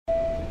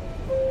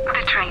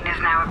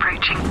now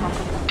approaching.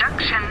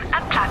 Junction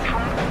at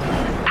platform.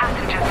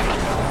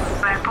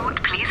 Passengers,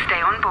 airport, please stay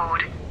on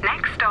board.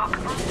 Next stop,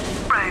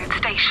 road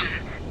station.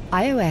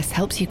 iOS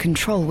helps you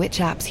control which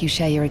apps you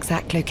share your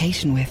exact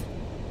location with.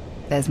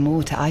 There's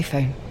more to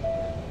iPhone.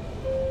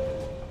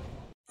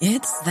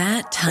 It's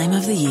that time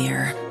of the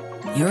year.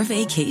 Your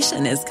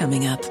vacation is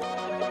coming up.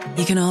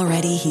 You can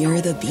already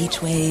hear the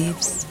beach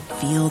waves,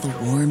 feel the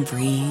warm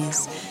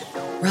breeze,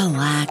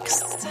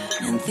 relax,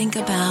 and think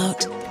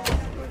about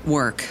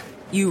work.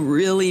 You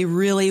really,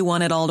 really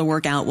want it all to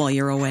work out while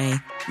you're away.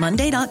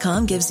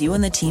 Monday.com gives you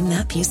and the team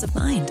that peace of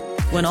mind.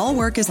 When all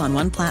work is on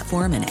one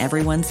platform and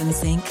everyone's in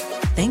sync,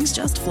 things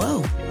just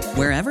flow.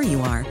 Wherever you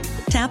are,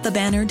 tap the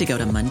banner to go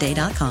to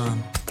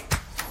Monday.com.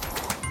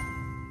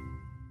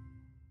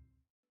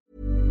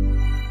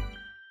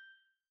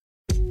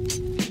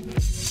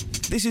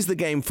 This is the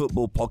Game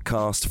Football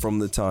podcast from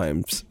The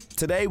Times.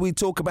 Today we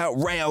talk about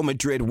Real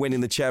Madrid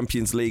winning the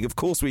Champions League. Of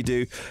course we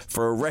do,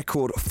 for a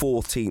record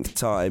 14th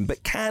time.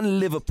 But can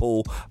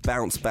Liverpool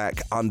bounce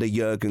back under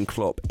Jurgen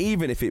Klopp,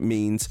 even if it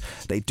means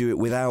they do it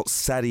without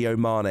Sadio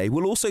Mane?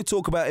 We'll also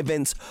talk about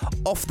events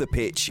off the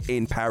pitch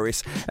in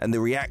Paris and the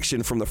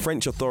reaction from the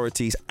French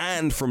authorities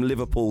and from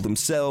Liverpool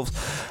themselves.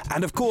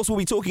 And of course we'll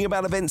be talking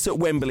about events at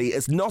Wembley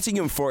as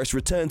Nottingham Forest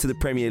return to the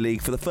Premier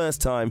League for the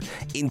first time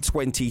in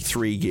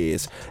 23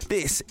 years.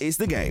 This is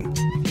The Game.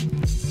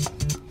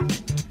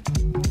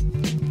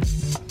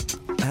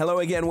 Hello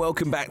again,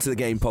 welcome back to The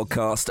Game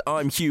podcast.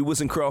 I'm Hugh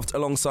Woozencroft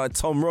alongside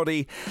Tom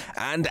Roddy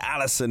and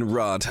Alison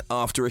Rudd.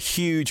 After a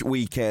huge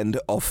weekend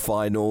of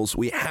finals,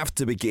 we have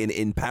to begin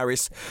in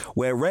Paris,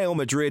 where Real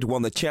Madrid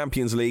won the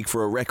Champions League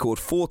for a record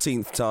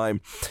 14th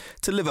time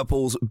to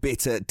Liverpool's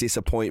bitter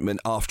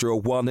disappointment after a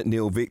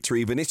 1-0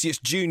 victory. Vinicius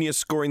Jr.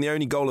 scoring the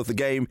only goal of the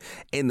game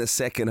in the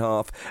second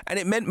half, and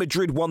it meant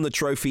Madrid won the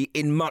trophy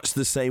in much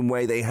the same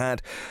way they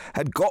had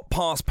got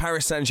past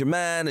Paris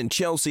Saint-Germain and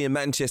Chelsea and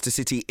Manchester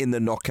City in the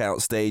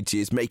knockout stage,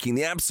 making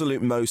the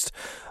absolute most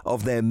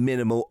of their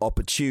minimal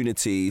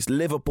opportunities.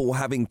 Liverpool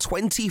having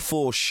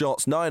 24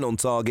 shots, 9 on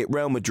target.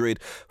 Real Madrid,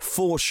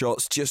 4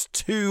 shots, just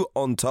 2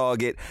 on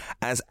target,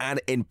 as an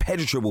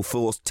impenetrable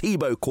force.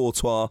 Thibaut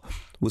Courtois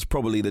was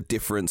probably the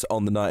difference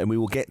on the night, and we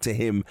will get to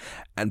him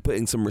and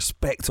putting some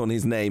respect on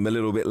his name a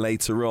little bit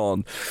later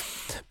on.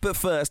 But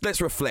first, let's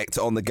reflect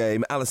on the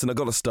game. Alison, I've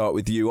got to start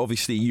with you.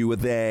 Obviously, you were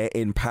there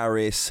in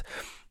Paris.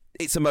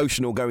 It's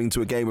emotional going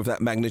to a game of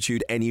that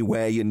magnitude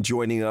anyway and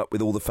joining up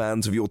with all the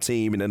fans of your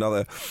team in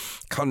another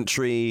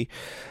country.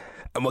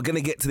 And we're going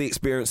to get to the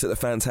experience that the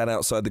fans had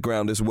outside the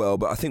ground as well.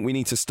 But I think we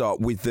need to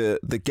start with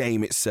the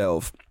game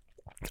itself.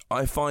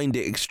 I find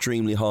it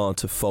extremely hard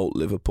to fault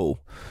Liverpool.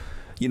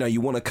 You know, you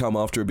want to come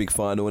after a big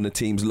final and a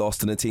team's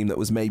lost and a team that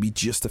was maybe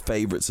just the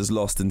favourites has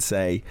lost and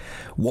say,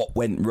 what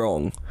went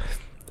wrong?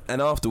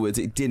 And afterwards,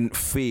 it didn't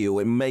feel,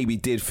 it maybe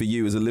did for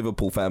you as a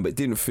Liverpool fan, but it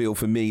didn't feel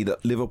for me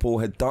that Liverpool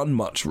had done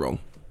much wrong.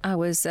 I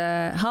was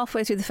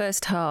halfway through the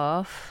first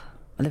half.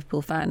 A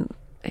Liverpool fan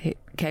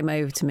came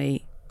over to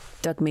me,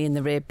 dug me in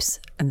the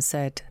ribs and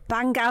said,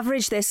 bang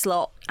average this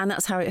lot. And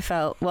that's how it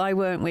felt. Why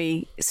weren't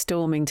we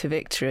storming to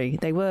victory?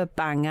 They were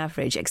bang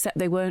average, except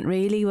they weren't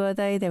really, were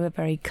they? They were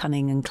very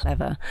cunning and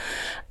clever.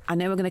 I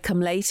know we're going to come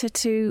later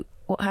to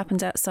what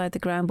happened outside the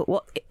ground, but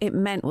what it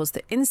meant was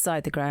that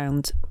inside the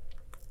ground,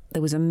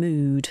 there was a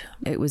mood.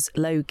 It was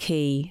low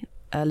key.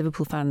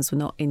 Liverpool fans were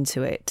not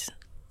into it.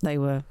 They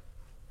were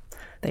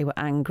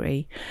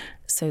angry.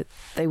 So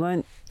they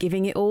weren't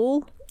giving it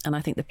all. And I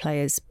think the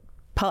players,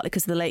 partly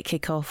because of the late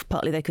kick-off,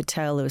 partly they could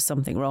tell there was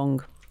something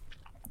wrong.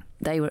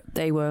 They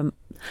were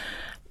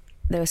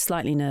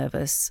slightly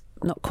nervous,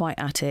 not quite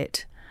at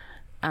it.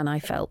 And I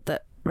felt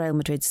that Real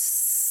Madrid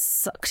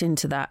sucked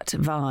into that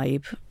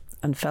vibe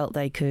and felt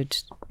they could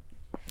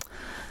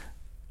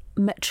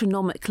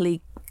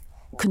metronomically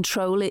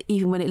control it,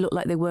 even when it looked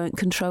like they weren't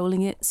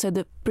controlling it. So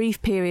the brief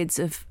periods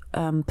of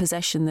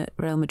possession that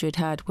Real Madrid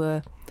had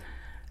were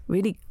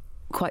really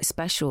quite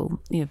special.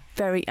 You know,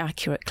 very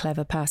accurate,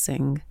 clever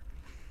passing.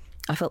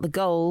 I felt the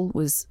goal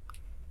was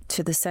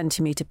to the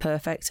centimetre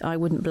perfect. I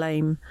wouldn't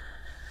blame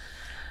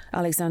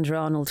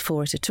Alexander-Arnold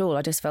for it at all.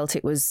 I just felt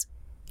it was,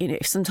 you know,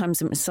 if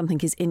sometimes something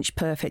is inch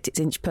perfect, it's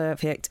inch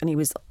perfect, and he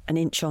was an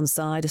inch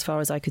onside as far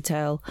as I could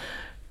tell.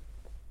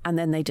 And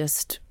then they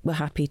just were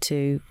happy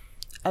to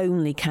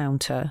only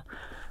counter.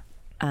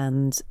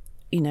 And,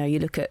 you know, you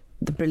look at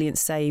the brilliant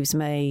saves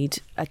made,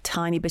 a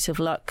tiny bit of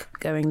luck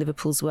going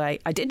Liverpool's way.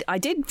 I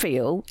did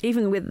feel,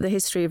 even with the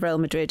history of Real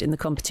Madrid in the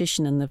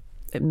competition and the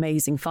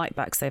amazing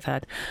fightbacks they've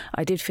had,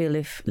 I did feel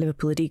if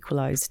Liverpool had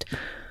equalised,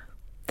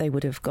 they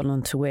would have gone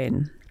on to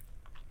win,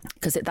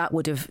 because that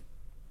would have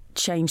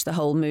changed the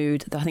whole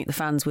mood. I think the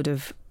fans would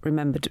have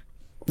remembered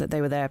that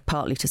they were there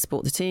partly to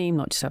support the team,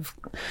 not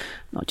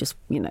just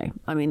you know.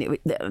 I mean,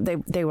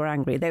 they were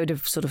angry. They would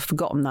have sort of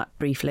forgotten that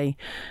briefly,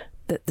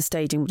 that the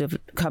stadium would have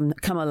come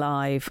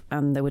alive,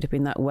 and there would have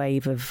been that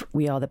wave of,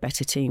 we are the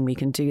better team, we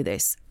can do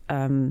this.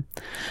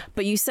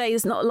 But you say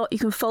there's not a lot you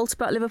can fault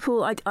about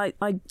Liverpool.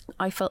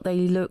 I felt they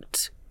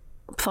looked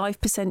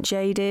 5%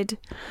 jaded.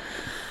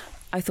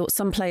 I thought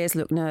some players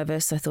looked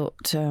nervous. I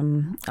thought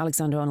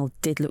Alexander-Arnold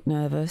did look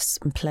nervous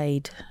and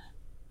played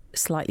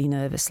slightly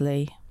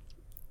nervously.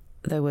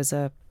 There was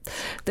a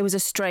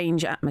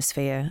strange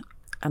atmosphere,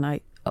 and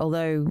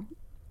although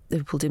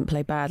Liverpool didn't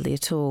play badly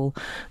at all,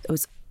 it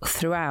was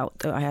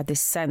throughout. I had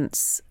this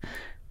sense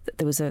that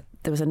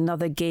there was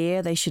another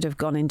gear they should have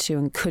gone into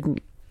and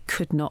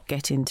could not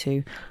get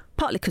into,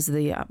 partly because of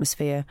the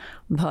atmosphere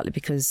and partly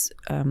because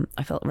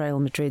I felt Real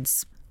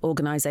Madrid's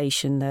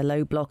organisation, their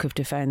low block of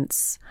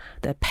defence,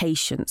 their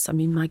patience. I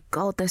mean, my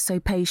God, they're so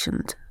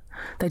patient.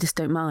 They just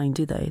don't mind,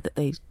 do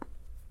they?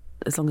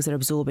 As long as they're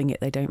absorbing it,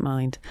 they don't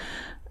mind.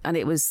 And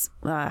it was,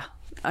 I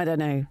don't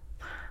know.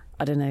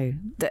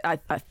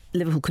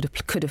 Liverpool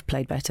could have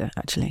played better,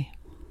 actually.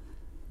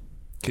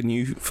 Can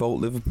you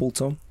fault Liverpool,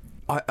 Tom?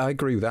 I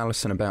agree with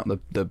Alison about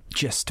the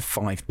just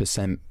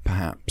 5%,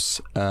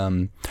 perhaps.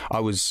 I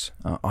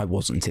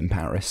wasn't in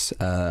Paris.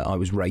 I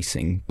was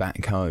racing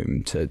back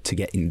home to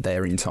get in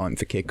there in time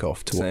for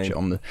kickoff to watch it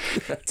on the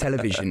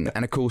television.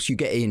 And of course, you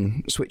get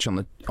in, switch on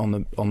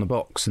the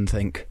box, and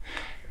think,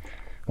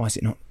 why is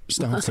it not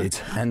started?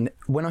 And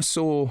when I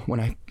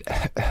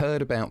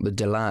heard about the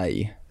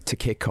delay to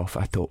kickoff,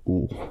 I thought,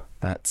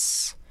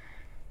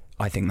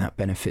 I think that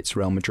benefits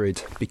Real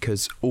Madrid,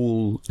 because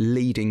all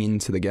leading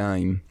into the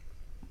game,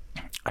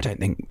 I don't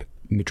think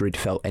Madrid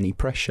felt any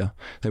pressure.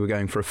 They were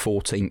going for a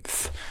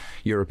 14th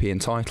European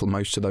title.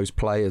 Most of those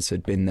players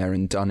had been there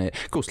and done it.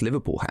 Of course,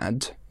 Liverpool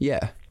had,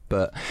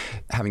 but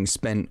having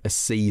spent a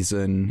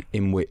season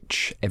in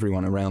which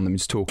everyone around them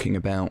is talking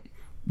about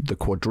the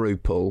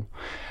quadruple,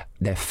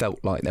 there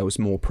felt like there was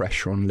more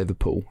pressure on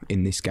Liverpool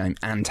in this game,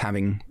 and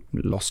having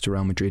lost to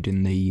Real Madrid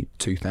in the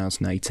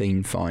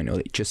 2018 final,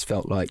 it just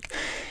felt like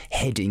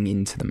heading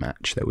into the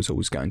match there was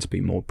always going to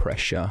be more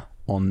pressure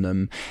on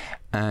them.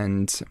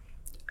 And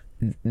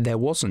there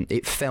wasn't,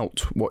 it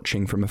felt,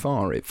 watching from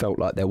afar, it felt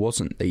like there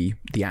wasn't the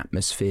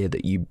atmosphere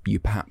that you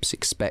perhaps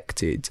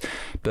expected.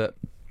 But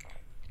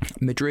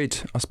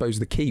Madrid, I suppose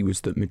the key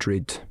was that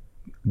Madrid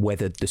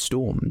weathered the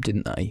storm,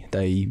 didn't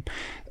they?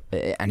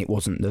 And it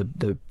wasn't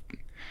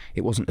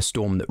it wasn't a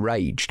storm that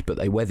raged, but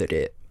they weathered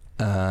it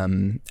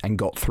and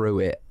got through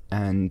it.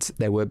 And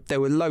there were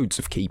loads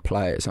of key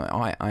players.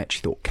 I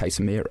actually thought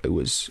Casemiro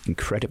was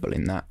incredible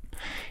in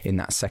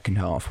that second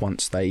half.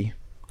 Once they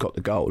got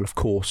the goal, of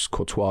course,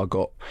 Courtois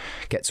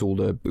gets all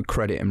the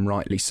credit, and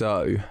rightly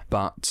so.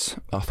 But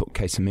I thought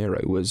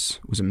Casemiro was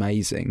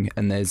amazing.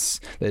 And there's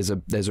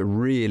a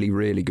really,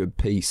 really good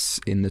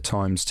piece in the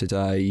Times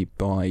today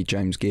by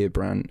James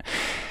Gearbrandt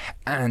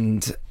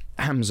and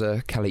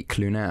Hamza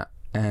Khalik-Lunat,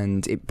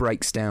 and it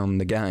breaks down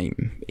the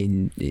game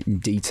in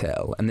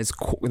detail. And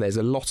there's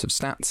a lot of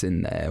stats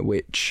in there,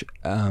 which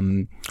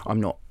I'm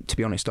not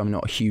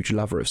a huge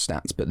lover of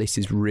stats, but this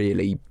is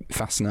really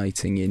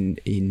fascinating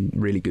in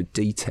really good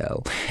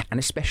detail.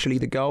 And especially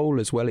the goal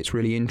as well. It's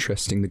really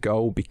interesting, the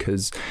goal,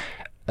 because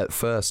at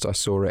first I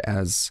saw it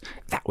as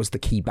that was the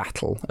key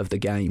battle of the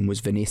game,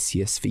 was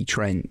Vinicius v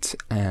Trent,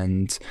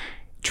 and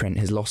Trent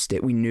has lost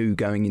it. We knew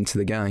going into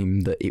the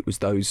game that it was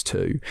those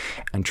two,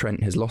 and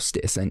Trent has lost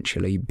it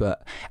essentially.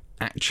 But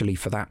actually,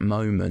 for that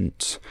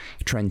moment,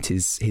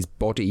 his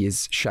body,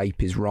 his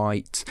shape is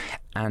right,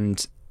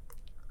 and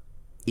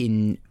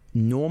in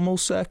normal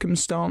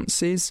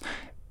circumstances,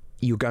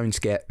 you're going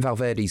to get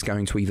Valverde's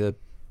going to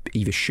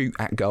either shoot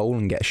at goal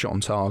and get a shot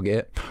on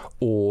target,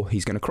 or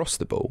he's going to cross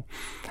the ball.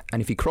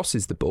 And if he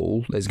crosses the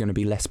ball, there's going to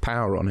be less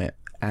power on it,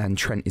 and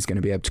Trent is going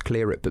to be able to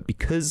clear it. But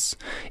because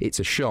it's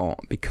a shot,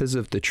 because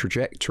of the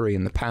trajectory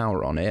and the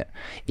power on it,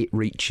 it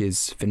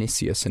reaches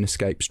Vinicius and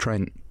escapes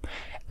Trent.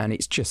 And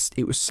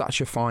it was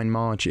such a fine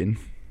margin.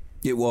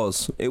 It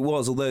was.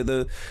 Although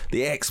the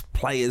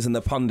ex-players and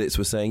the pundits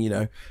were saying,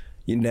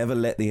 you never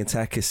let the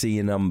attacker see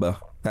your number.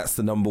 That's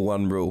the number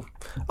one rule.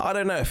 I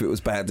don't know if it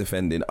was bad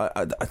defending.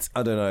 I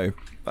don't know.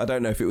 I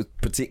don't know if it was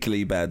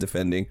particularly bad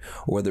defending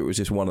or whether it was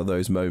just one of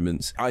those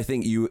moments. I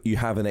think you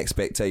have an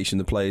expectation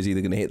the player's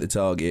either going to hit the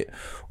target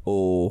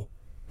or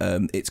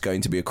it's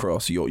going to be a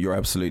cross. You're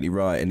absolutely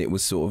right. And it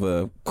was sort of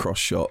a cross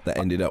shot that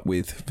ended up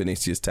with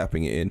Vinicius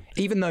tapping it in.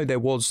 Even though there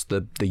was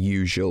the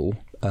usual,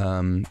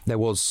 there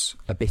was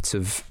a bit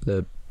of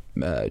the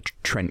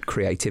Trent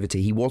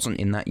creativity. He wasn't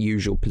in that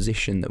usual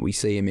position that we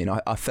see him in.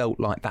 I felt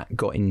like that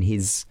got in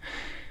his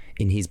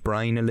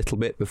brain a little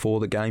bit before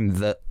the game,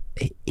 that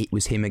it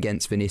was him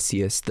against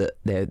Vinicius, that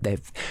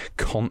they've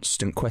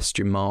constant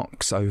question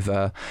marks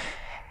over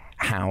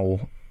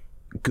how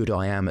good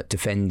I am at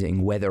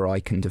defending, whether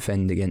I can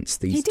defend against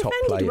these top players.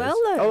 He defended well,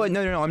 though. Oh,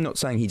 no, I'm not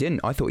saying he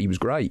didn't. I thought he was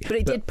great. But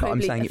it did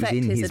probably I'm saying it was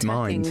in his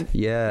mind.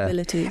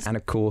 Abilities. And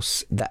of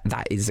course,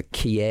 that is a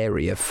key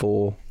area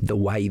for the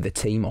way the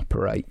team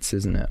operates,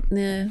 isn't it?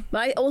 Yeah. But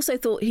I also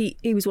thought he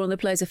was one of the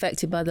players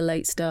affected by the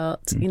late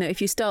start.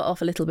 If you start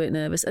off a little bit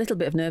nervous, a little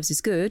bit of nerves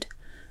is good,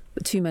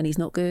 but too many is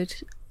not good.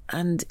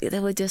 And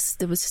there was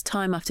just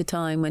time after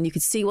time when you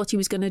could see what he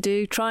was going to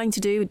do, trying to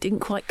do, it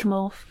didn't quite come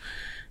off.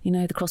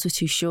 The cross was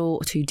too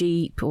short or too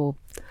deep, or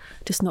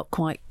just not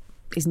quite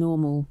his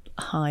normal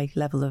high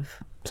level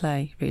of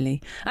play,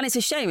 really. And it's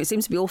a shame. It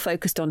seems to be all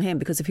focused on him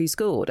because of who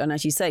scored. And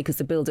as you say, because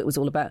the build-up was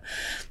all about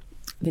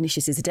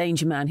Vinicius is a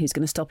danger man who's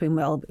going to stop him.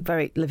 Well,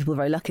 Liverpool are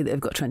very lucky that they've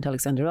got Trent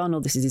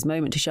Alexander-Arnold. This is his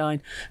moment to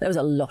shine. There was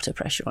a lot of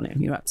pressure on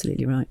him. You're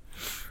absolutely right.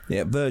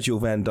 Yeah, Virgil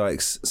van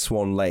Dijk's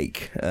Swan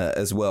Lake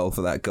as well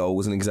for that goal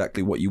wasn't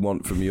exactly what you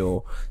want from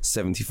your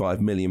 £75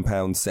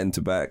 million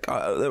centre-back.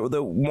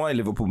 My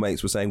Liverpool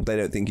mates were saying they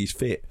don't think he's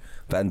fit,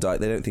 Van Dijk.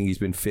 They don't think he's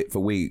been fit for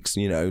weeks.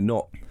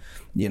 Not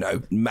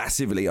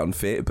massively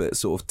unfit, but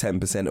sort of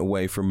 10%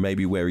 away from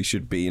maybe where he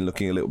should be and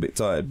looking a little bit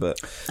tired.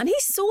 And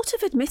he's sort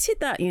of admitted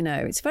that,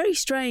 It's very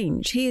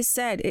strange. He has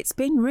said it's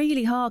been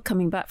really hard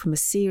coming back from a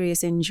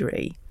serious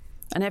injury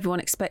and everyone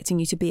expecting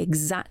you to be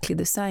exactly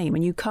the same,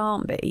 and you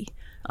can't be.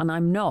 And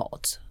I'm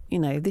not.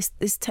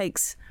 This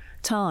takes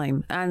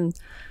time. And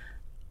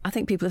I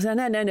think people say,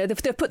 no,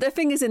 they've put their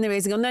fingers in their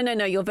ears and go,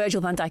 no, you're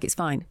Virgil van Dijk, it's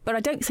fine. But I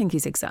don't think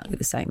he's exactly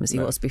the same as he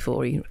was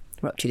before he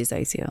ruptured his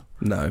ACL.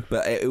 No,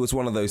 but it was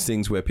one of those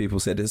things where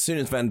people said, as soon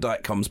as Van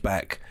Dijk comes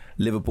back,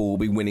 Liverpool will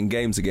be winning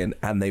games again,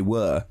 and they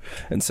were.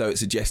 And so it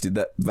suggested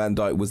that Van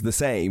Dijk was the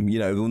same,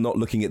 not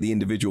looking at the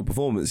individual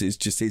performances,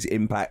 just his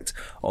impact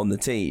on the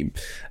team.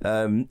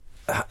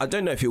 I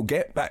don't know if he'll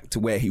get back to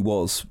where he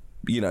was,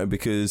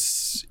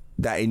 because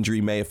that injury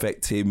may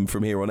affect him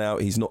from here on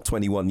out. He's not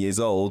 21 years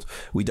old.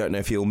 We don't know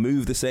if he'll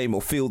move the same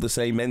or feel the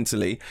same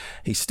mentally.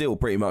 He's still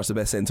pretty much the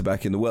best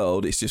centre-back in the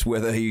world. It's just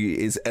whether he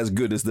is as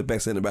good as the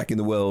best centre-back in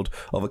the world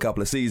of a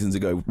couple of seasons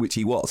ago, which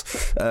he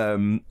was.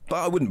 But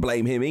I wouldn't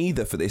blame him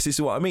either for this. This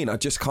is what I mean. I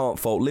just can't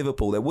fault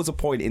Liverpool. There was a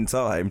point in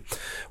time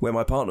where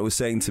my partner was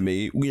saying to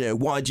me,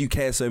 why do you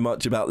care so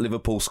much about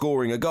Liverpool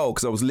scoring a goal?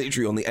 Because I was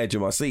literally on the edge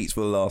of my seats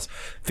for the last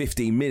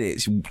 15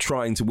 minutes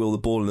trying to will the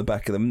ball in the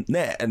back of the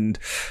net. And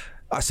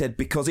I said,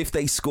 because if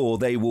they score,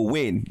 they will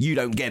win. You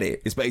don't get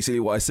it. It's basically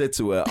what I said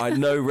to her. I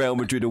know Real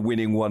Madrid are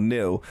winning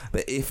 1-0,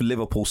 but if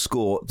Liverpool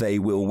score, they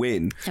will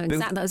win.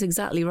 That was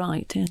exactly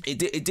right. Yeah.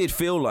 It did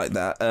feel like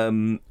that.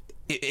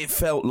 It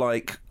felt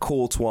like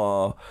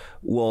Courtois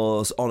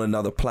was on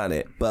another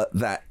planet, but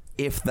that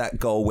if that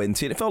goal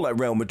went in, it felt like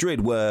Real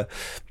Madrid were,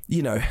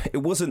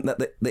 it wasn't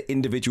that the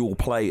individual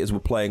players were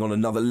playing on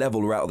another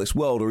level or out of this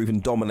world or even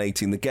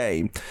dominating the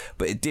game,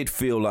 but it did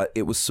feel like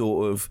it was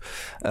sort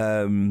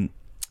of...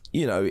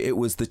 it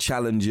was the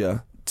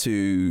challenger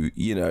to,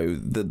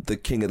 the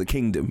king of the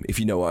kingdom, if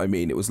you know what I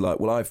mean. It was like,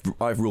 well,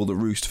 I've ruled the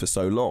roost for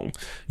so long.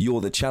 You're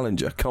the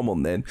challenger. Come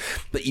on then.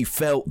 But you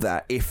felt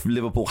that if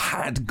Liverpool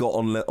had got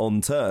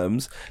on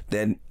terms,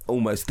 then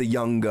almost the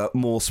younger,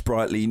 more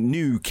sprightly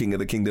new king of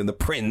the kingdom, the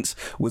prince,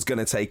 was going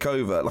to take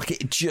over. Like,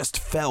 it just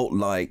felt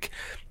like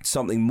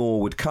something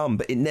more would come,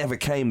 but it never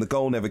came. The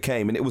goal never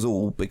came, and it was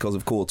all because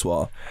of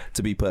Courtois,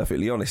 to be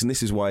perfectly honest. And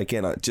this is why,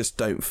 again, I just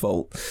don't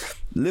fault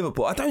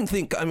Liverpool.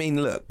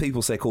 Look,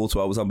 people say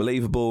Courtois was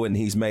unbelievable and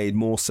he's made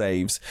more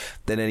saves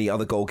than any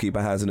other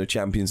goalkeeper has in a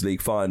Champions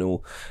League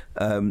final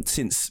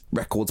since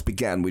records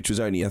began, which was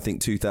only, I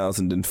think,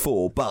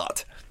 2004.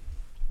 But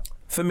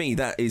for me,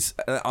 that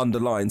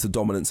underlines the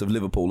dominance of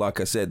Liverpool. Like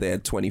I said, they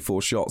had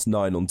 24 shots,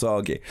 9 on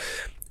target.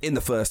 In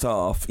the first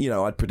half,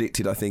 I'd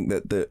predicted, I think,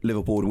 that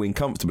Liverpool would win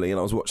comfortably, and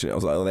I was watching it, I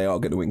was like, they are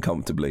going to win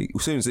comfortably.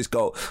 As soon as this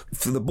goal,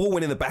 for the ball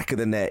went in the back of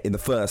the net in the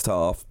first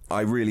half,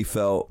 I really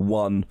felt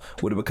 1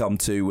 would have become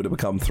 2, would have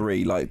become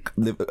 3, like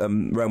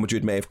Real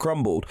Madrid may have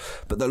crumbled.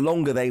 But the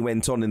longer they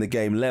went on in the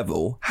game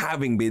level,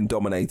 having been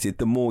dominated,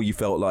 the more you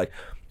felt like,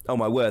 oh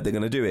my word, they're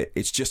going to do it.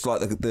 It's just like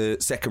the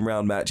second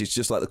round match. It's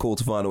just like the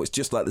quarterfinal. It's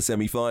just like the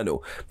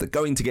semi-final. They're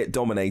going to get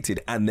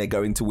dominated and they're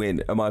going to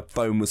win. And my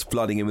phone was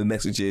flooding in with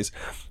messages.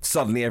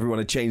 Suddenly everyone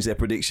had changed their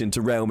prediction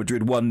to Real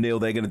Madrid 1-0.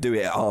 They're going to do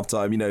it at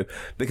halftime,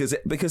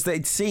 because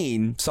they'd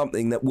seen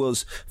something that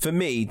was, for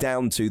me,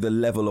 down to the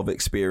level of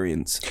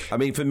experience. I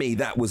mean, for me,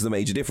 that was the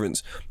major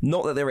difference.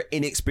 Not that there are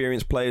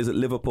inexperienced players at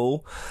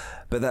Liverpool,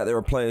 but that there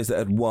are players that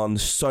had won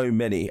so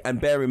many.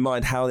 And bear in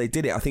mind how they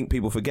did it. I think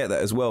people forget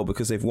that as well,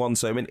 because they've won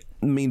so many.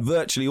 I mean,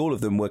 virtually all of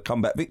them were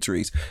comeback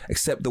victories,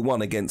 except the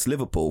one against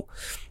Liverpool.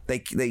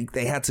 They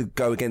had to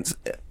go against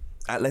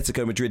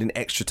Atletico Madrid in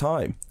extra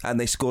time, and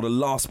they scored a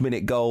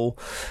last-minute goal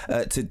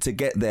to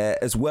get there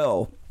as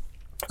well.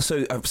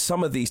 So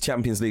some of these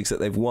Champions Leagues that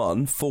they've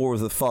won, 4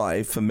 of the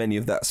 5 for many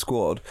of that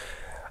squad,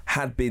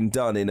 had been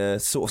done in a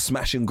sort of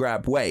smash and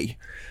grab way.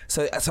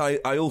 So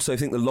I also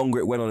think the longer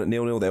it went on at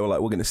 0-0, they were like,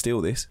 we're going to steal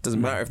this.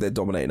 Doesn't matter if they're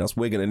dominating us.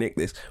 We're going to nick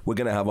this. We're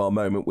going to have our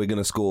moment. We're going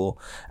to score.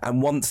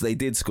 And once they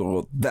did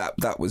score,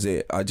 that was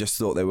it. I just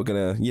thought they were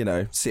going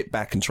to, sit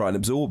back and try and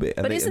absorb it.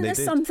 And but isn't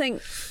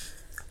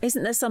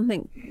there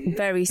something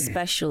very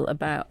special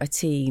about a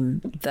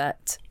team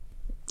that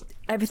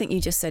everything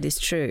you just said is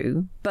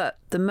true, but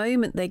the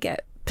moment they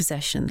get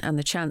possession and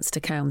the chance to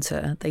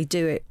counter, they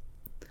do it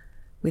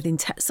with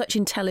such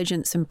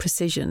intelligence and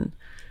precision,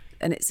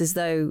 and it's as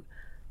though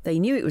they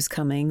knew it was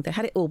coming, they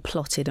had it all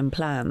plotted and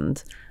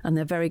planned, and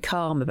they're very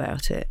calm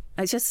about it.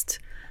 It's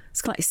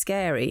quite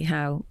scary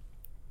how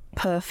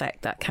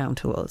perfect that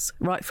counter was,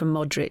 right from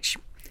Modric,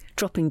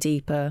 dropping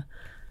deeper.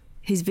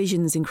 His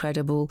vision's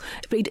incredible,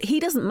 but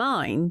he doesn't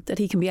mind that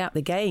he can be out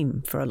the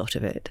game for a lot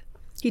of it.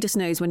 He just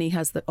knows when he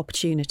has the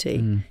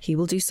opportunity, he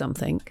will do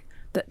something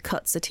that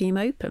cuts a team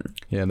open.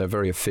 Yeah, they're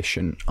very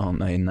efficient, aren't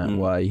they, in that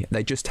way?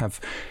 They just have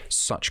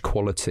such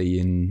quality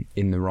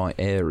in the right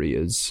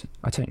areas.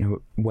 I don't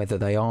know whether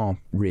they are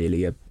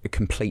really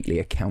completely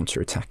a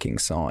counter-attacking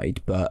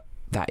side, but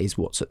that is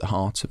what's at the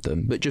heart of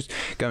them. But just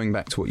going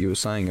back to what you were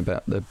saying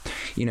about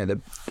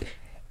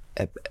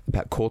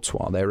about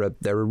Courtois,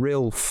 there are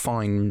real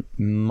fine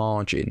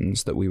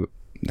margins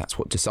that's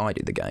what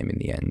decided the game in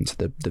the end,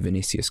 the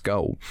Vinicius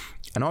goal.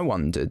 And I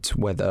wondered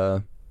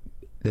whether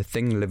the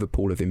thing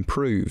Liverpool have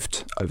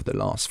improved over the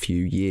last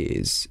few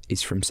years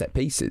is from set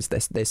pieces.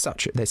 They're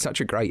such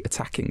a great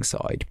attacking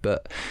side,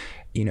 but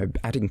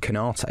adding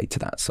Konate to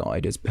that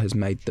side has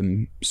made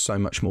them so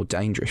much more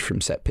dangerous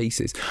from set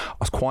pieces. I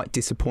was quite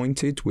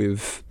disappointed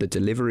with the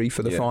delivery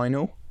for the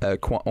final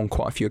on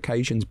quite a few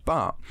occasions,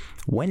 but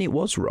when it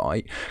was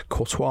right,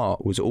 Courtois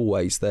was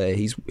always there.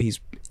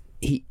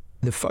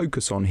 The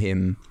focus on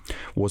him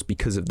was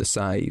because of the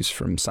saves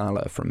from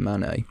Salah, from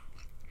Mane.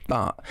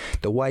 But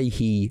the way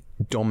he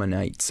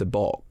dominates a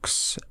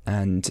box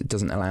and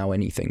doesn't allow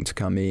anything to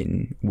come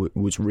in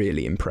was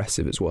really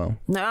impressive as well.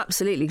 No,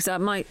 absolutely. Because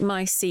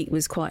my seat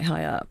was quite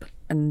high up,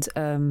 and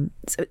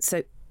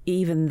so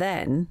even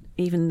then,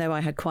 even though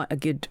I had quite a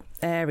good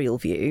aerial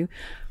view,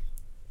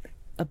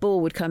 a ball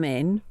would come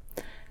in,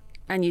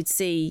 and you'd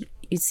see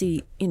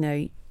the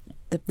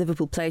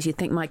Liverpool players you'd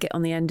think might get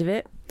on the end of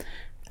it,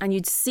 and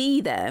you'd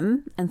see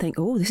them and think,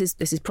 oh, this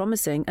is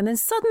promising, and then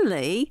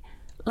suddenly,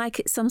 like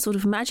it's some sort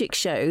of magic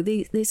show,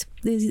 these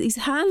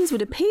hands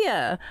would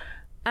appear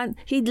and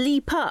he'd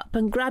leap up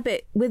and grab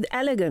it with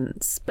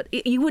elegance, but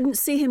you wouldn't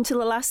see him till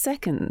the last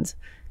second.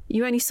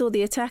 You only saw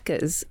the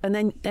attackers,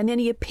 and then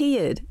he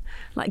appeared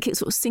like it's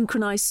sort of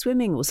synchronised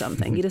swimming or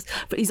something.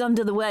 But he's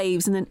under the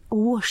waves, and then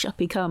whoosh, up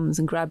he comes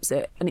and grabs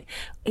it. And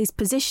his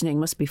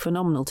positioning must be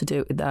phenomenal to do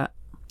it with that.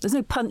 There's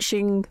no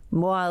punching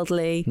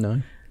wildly.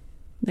 No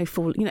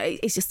fall.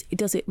 It's just he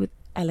does it with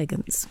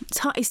elegance.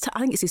 I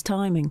think it's his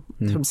timing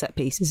from set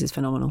pieces is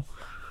phenomenal.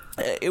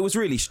 It was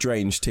really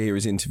strange to hear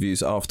his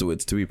interviews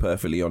afterwards, to be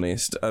perfectly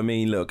honest. I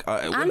mean, look...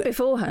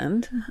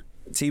 beforehand.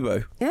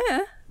 Thibaut?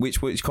 Yeah.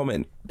 Which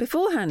comment?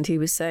 Beforehand, he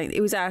was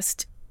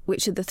asked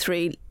which of the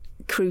three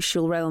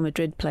crucial Real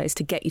Madrid players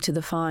to get you to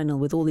the final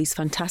with all these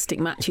fantastic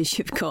matches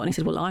you've got. And he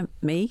said, well, I'm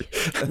me.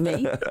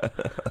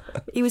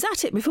 He was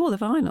at it before the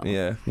final.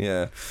 Yeah.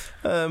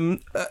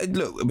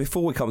 Look,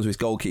 before we come to his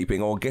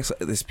goalkeeping, I guess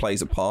this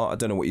plays a part. I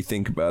don't know what you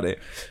think about it.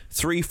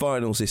 3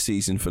 finals this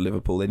season for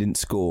Liverpool. They didn't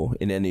score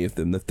in any of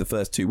them. The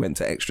first 2 went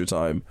to extra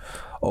time,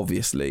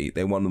 obviously.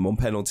 They won them on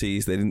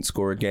penalties. They didn't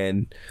score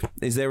again.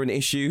 Is there an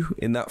issue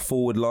in that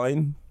forward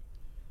line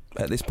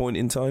at this point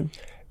in time?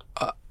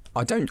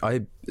 I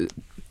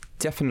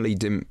definitely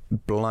don't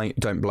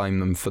blame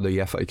them for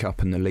the FA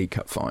Cup and the League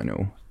Cup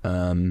final.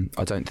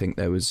 I don't think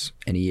there was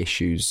any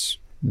issues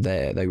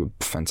there. They were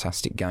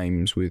fantastic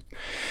games with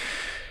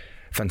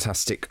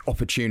fantastic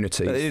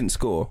opportunities. But they didn't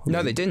score.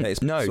 No, they didn't.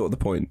 It's sort of the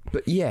point.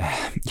 But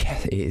yeah,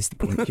 it is the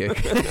point.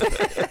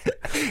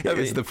 It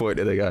is the point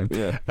of the game.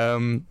 Yeah.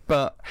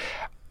 But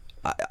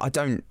I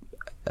don't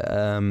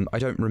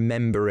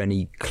remember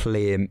any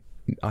clear.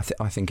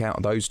 I think out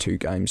of those 2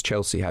 games,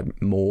 Chelsea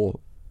had more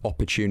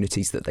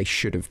opportunities that they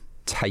should have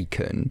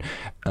taken.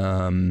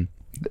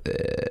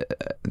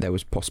 There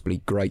was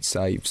possibly great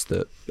saves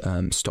that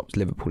stopped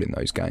Liverpool in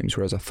those games,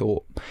 whereas I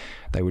thought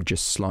they were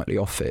just slightly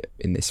off it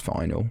in this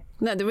final.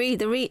 No, the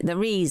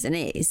reason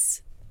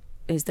is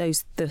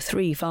the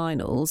 3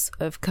 finals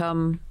have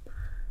come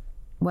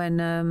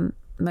when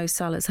Mo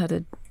Salah's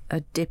had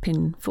a dip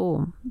in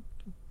form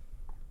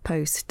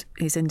post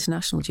his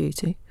international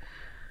duty.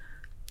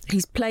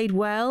 He's played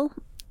well,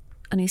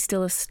 and he's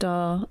still a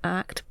star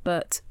act,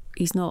 but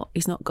he's not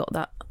got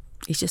that.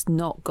 He's just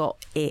not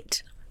got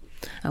it.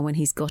 And when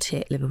he's got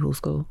it, Liverpool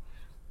score.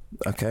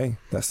 Okay,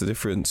 that's the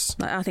difference.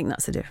 I think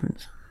that's the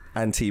difference.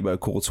 And Thibaut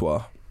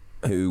Courtois,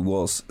 who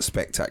was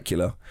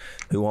spectacular,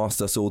 who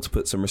asked us all to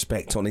put some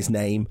respect on his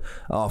name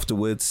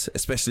afterwards,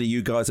 especially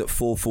you guys at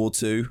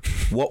 442.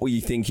 What were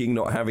you thinking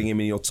not having him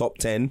in your top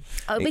 10?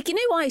 But you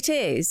know why it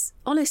is?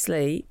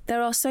 Honestly,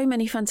 there are so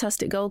many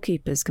fantastic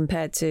goalkeepers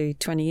compared to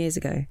 20 years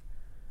ago.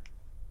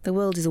 The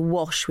world is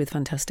awash with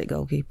fantastic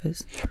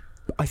goalkeepers.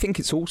 I think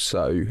it's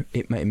also,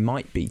 it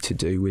might be to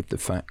do with the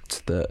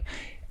fact that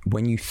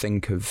when you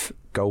think of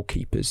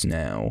goalkeepers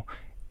now,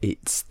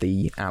 it's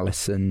the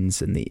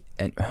Alissons and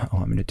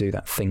I'm going to do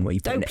that thing where you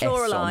put an S on. Don't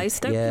pluralise.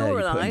 Put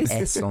an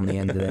S on the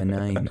end of their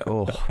name.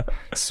 Oh,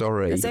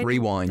 sorry.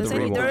 Rewind.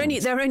 There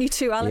are only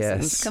 2 Alissons.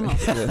 Yes. Come on.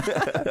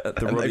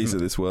 The Roddies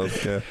of this world.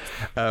 Yeah.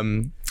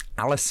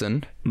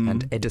 Alisson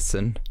and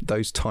Edison,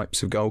 those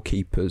types of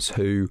goalkeepers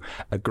who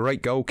are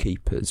great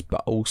goalkeepers,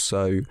 but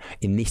also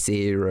in this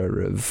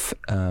era of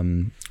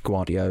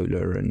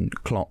Guardiola and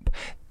Klopp,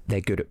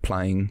 they're good at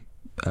playing.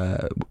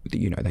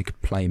 They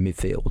could play in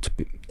midfield.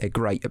 They're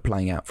great at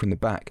playing out from the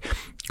back.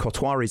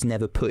 Courtois is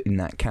never put in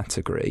that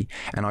category,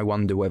 and I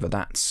wonder whether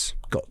that's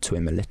got to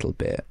him a little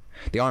bit.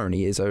 the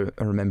irony is, I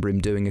remember him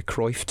doing a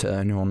Cruyff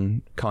turn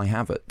on Kai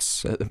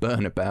Havertz at the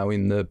Bernabeu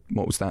in the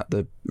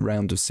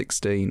round of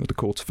 16 or the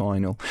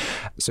quarter-final.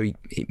 So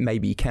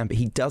maybe he can, but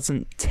he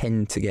doesn't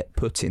tend to get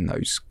put in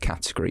those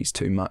categories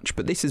too much.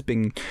 But this has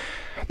been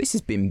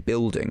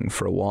building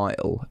for a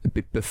while.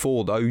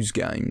 Before those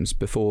games,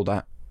 before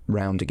that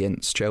round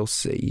against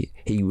Chelsea,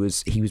 he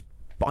was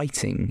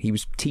biting, he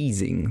was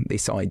teasing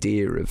this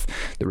idea of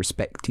the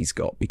respect he's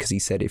got, because he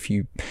said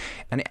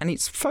and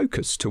it's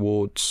focused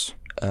towards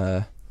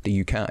the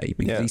UK,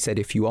 because he said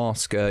if you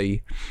ask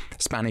a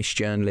Spanish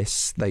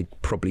journalist, they'd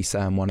probably say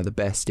I'm one of the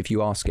best. If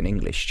you ask an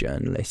English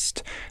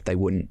journalist, they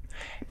wouldn't,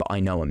 but I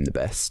know I'm the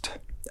best.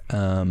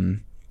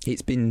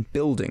 It's been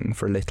building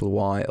for a little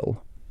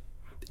while.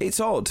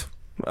 It's odd.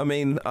 I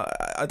mean,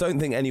 I don't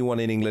think anyone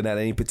in England had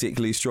any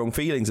particularly strong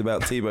feelings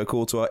about Thibaut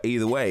Courtois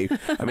either way.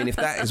 I mean, if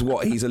that is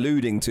what he's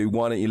alluding to,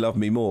 why don't you love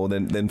me more,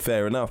 then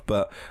fair enough.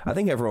 But I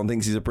think everyone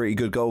thinks he's a pretty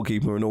good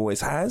goalkeeper and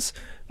always has.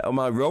 Am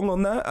I wrong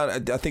on that?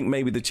 I think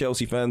maybe the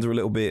Chelsea fans are a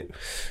little bit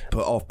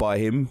put off by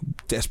him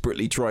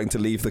desperately trying to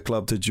leave the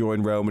club to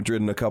join Real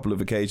Madrid on a couple of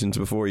occasions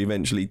before he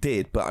eventually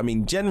did. But I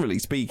mean, generally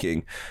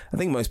speaking, I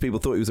think most people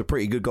thought he was a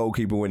pretty good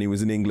goalkeeper when he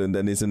was in England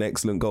and is an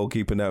excellent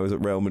goalkeeper now he's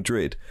at Real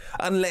Madrid.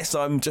 Unless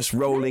I'm just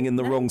rolling in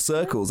the wrong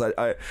circles.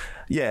 I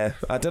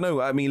don't know.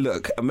 I mean,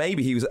 look,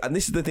 maybe he was, and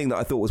this is the thing that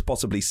I thought was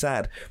possibly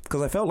sad,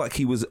 because I felt like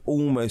he was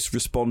almost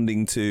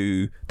responding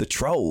to the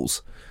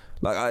trolls.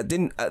 Like,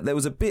 there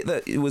was a bit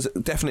that it was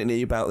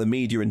definitely about the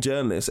media and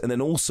journalists, and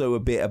then also a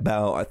bit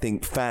about, I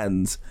think,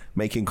 fans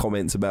making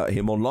comments about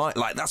him online.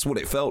 Like, that's what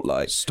it felt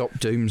like. Stop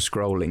doom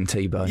scrolling,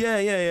 Thibaut. Yeah.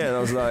 And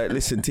I was like,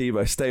 listen,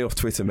 Thibaut, stay off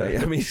Twitter,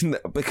 mate. I mean,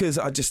 because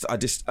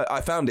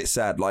I found it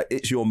sad. Like,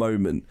 it's your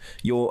moment.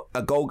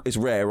 It's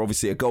rare,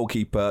 obviously, a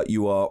goalkeeper.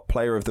 You are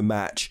player of the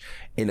match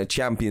in a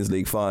Champions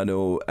League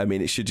final. I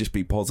mean, it should just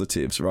be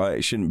positives, right?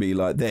 It shouldn't be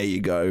like, there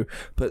you go,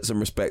 put some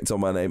respect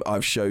on my name,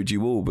 I've showed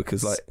you all.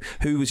 Because, like,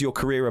 who was your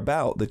career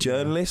about? The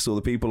journalists or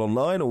the people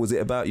online? Or was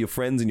it about your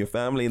friends and your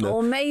family and the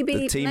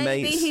teammates?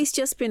 Maybe he's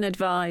just been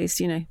advised,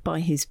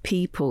 by his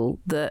people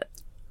that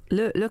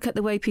look at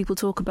the way people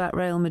talk about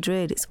Real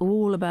Madrid. It's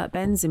all about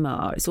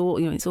Benzema. It's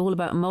all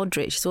about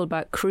Modric. It's all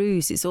about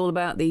Cruz. It's all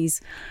about these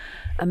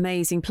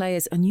amazing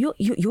players. And you're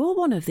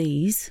one of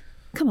these.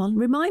 Come on,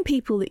 remind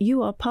people that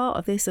you are part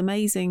of this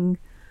amazing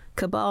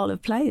cabal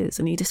of players.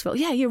 And he just felt,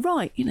 yeah, you're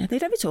right. They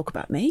never talk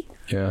about me.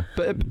 Yeah,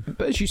 but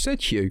as you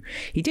said, Hugh,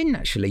 he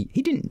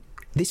didn't.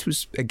 This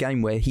was a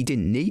game where he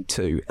didn't need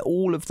to.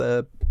 All of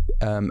the,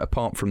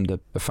 apart from the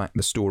fact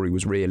the story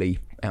was really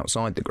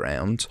outside the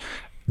ground,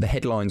 the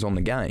headlines on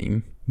the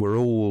game were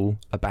all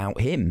about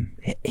him.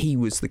 He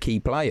was the key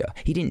player.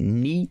 He didn't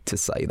need to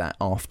say that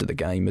after the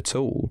game at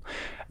all.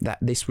 That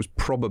this was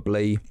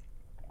probably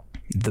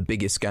the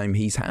biggest game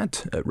he's had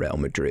at Real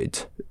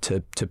Madrid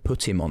to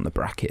put him on the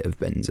bracket of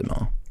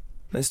Benzema.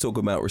 Let's talk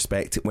about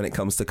respect when it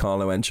comes to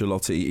Carlo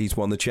Ancelotti. He's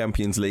won the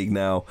Champions League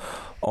now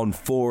on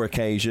 4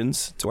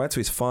 occasions, to add to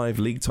his 5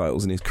 league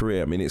titles in his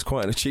career. I mean, it's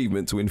quite an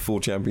achievement to win 4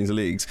 Champions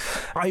Leagues.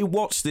 I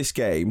watched this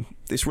game,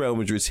 this Real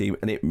Madrid team,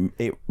 and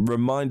it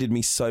reminded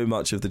me so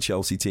much of the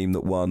Chelsea team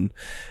that won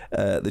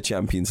the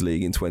Champions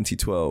League in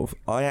 2012.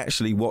 I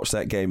actually watched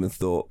that game and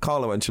thought,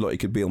 Carlo Ancelotti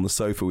could be on the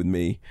sofa with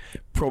me,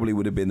 probably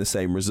would have been the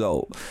same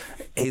result.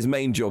 His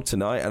main job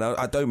tonight, and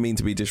I don't mean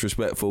to be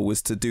disrespectful,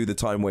 was to do the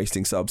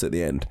time-wasting subs at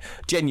the end.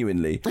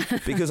 Genuinely.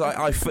 Because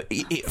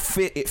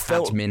it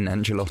felt... Admin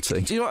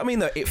Ancelotti. Do you know what I mean,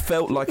 though? It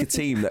felt like a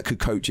team that could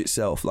coach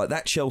itself. Like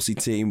that Chelsea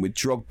team with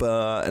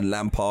Drogba and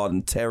Lampard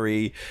and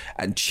Terry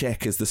and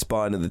Cech as the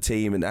spine of the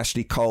team and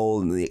Ashley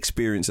Cole and the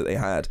experience that they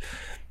had.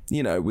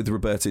 With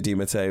Roberto Di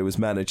Matteo as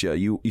manager,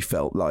 you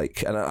felt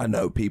like, and I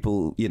know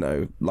people,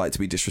 like to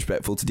be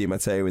disrespectful to Di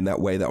Matteo in that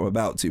way that I'm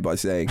about to by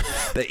saying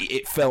that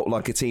it felt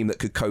like a team that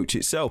could coach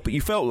itself, but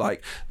you felt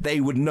like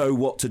they would know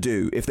what to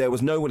do. If there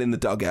was no one in the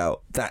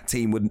dugout, that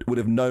team would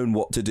have known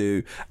what to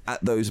do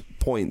at those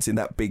points in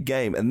that big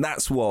game, and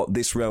that's what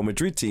this Real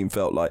Madrid team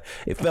felt like.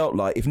 It felt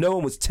like if no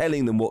one was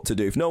telling them what to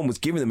do, if no one was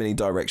giving them any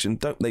direction,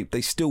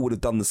 they still would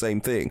have done the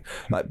same thing,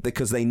 like,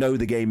 because they know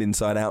the game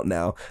inside out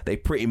now. They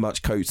pretty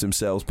much coach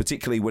themselves,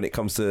 particularly when it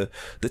comes to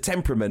the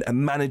temperament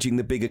and managing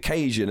the big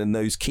occasion and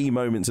those key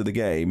moments of the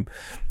game.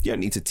 You don't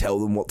need to tell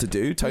them what to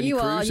do. Toni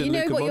Kroos and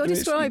Luka Modric, you're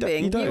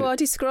describing. You don't. You are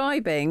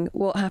describing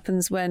what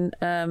happens when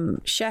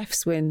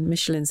chefs win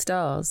Michelin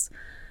stars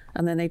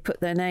and then they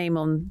put their name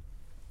on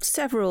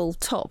several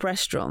top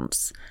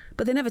restaurants,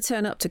 but they never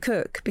turn up to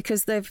cook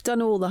because they've done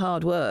all the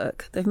hard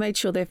work. They've made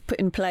sure they've put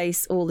in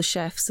place all the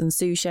chefs and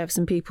sous chefs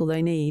and people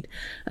they need,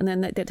 and then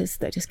they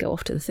just go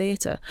off to the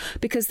theatre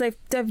because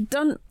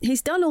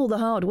he's done all the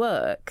hard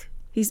work.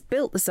 He's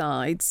built the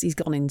sides he's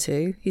gone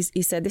into.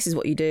 He said this is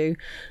what you do,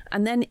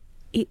 and then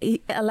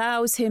it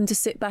allows him to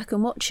sit back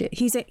and watch it.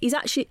 He's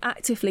actually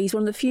actively, he's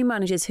one of the few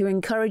managers who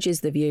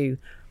encourages the view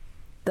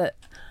that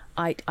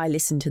I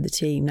listen to the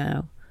team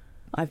now.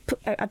 I've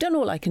done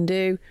all I can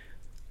do.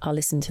 I'll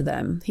listen to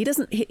them. He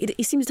doesn't.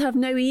 He seems to have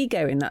no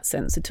ego in that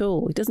sense at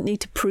all. He doesn't need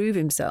to prove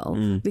himself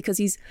because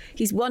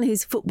he's won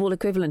his football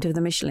equivalent of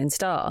the Michelin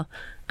star,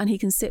 and he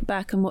can sit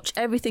back and watch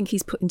everything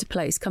he's put into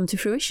place come to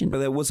fruition. But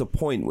there was a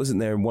point, wasn't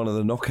there, in one of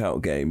the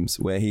knockout games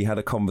where he had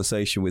a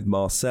conversation with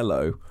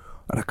Marcelo,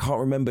 and I can't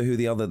remember who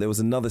there was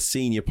another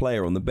senior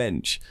player on the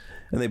bench,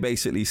 and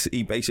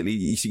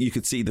you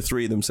could see the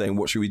three of them saying,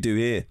 "What should we do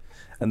here?"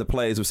 And the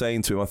players were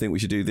saying to him, "I think we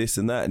should do this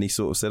and that." And he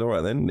sort of said, "All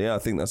right then, yeah, I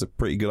think that's a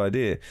pretty good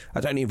idea."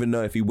 I don't even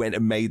know if he went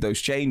and made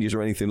those changes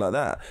or anything like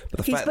that.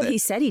 But he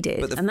said he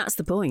did, and that's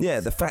the point. Yeah,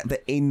 the fact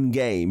that in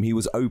game he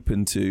was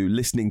open to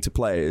listening to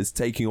players,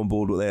 taking on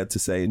board what they had to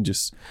say, and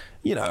just,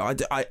 you know,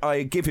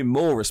 I give him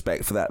more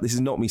respect for that. This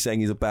is not me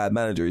saying he's a bad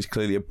manager. He's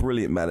clearly a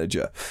brilliant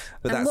manager.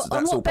 But that's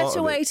what all part better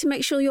of way it. to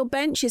make sure your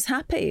bench is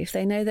happy if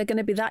they know they're going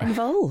to be that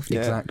involved? Yeah.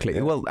 Exactly.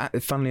 Yeah. Well,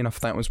 funnily enough,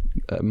 that was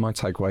my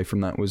takeaway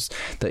from that was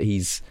that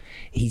he's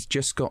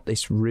just got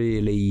this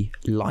really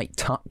light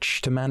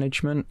touch to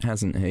management,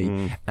 hasn't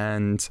he?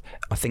 And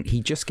I think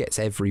he just gets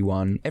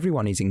everyone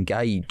is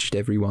engaged,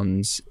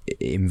 everyone's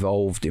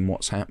involved in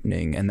what's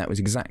happening, and that was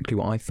exactly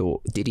what I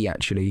thought. Did he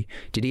actually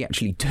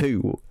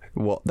do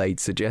what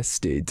they'd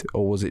suggested,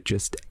 or was it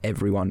just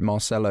everyone?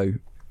 Marcelo,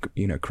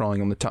 you know,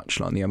 crying on the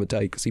touchline the other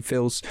day because he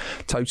feels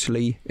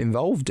totally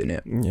involved in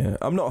it. Yeah,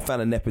 I'm not a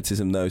fan of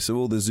nepotism though, so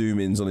all the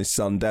zoom-ins on his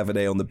son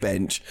Davide on the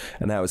bench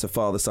and how it's a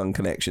father-son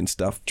connection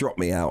stuff, drop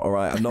me out, all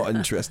right? I'm not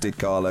interested,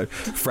 Carlo,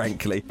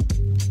 frankly.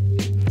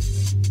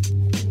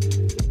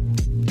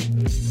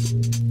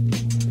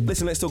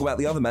 Listen, let's talk about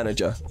the other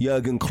manager,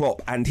 Jurgen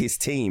Klopp, and his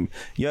team.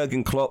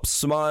 Jurgen Klopp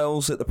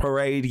smiles at the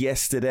parade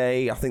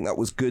yesterday. I think that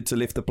was good to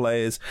lift the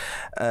players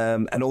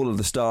and all of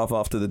the staff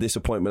after the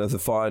disappointment of the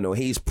final.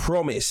 He's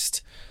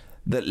promised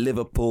that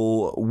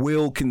Liverpool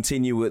will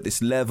continue at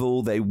this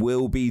level. They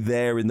will be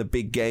there in the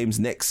big games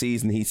next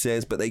season, he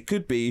says, but they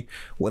could be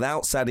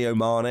without Sadio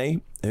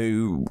Mane,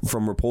 who,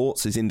 from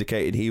reports, has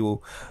indicated he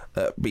will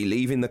be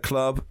leaving the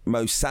club.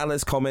 Mo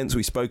Salah's comments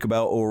we spoke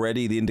about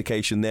already. The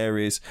indication there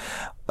is,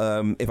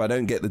 if I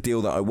don't get the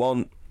deal that I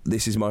want,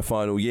 this is my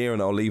final year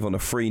and I'll leave on a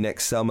free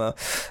next summer.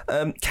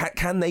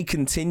 Can they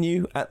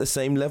continue at the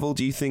same level,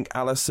 do you think,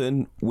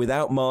 Alison,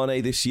 without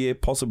Mane this year,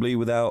 possibly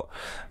without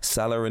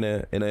Salah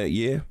in a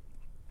year?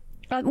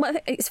 Well,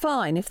 it's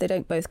fine if they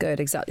don't both go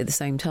at exactly the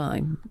same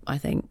time, I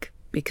think,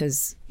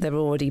 because they're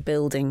already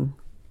building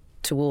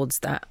towards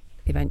that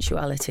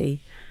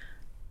eventuality.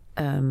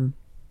 You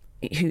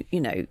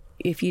know,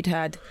 if you'd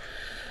had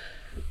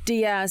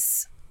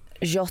Diaz,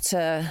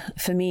 Jota,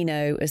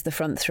 Firmino as the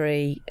front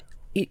three,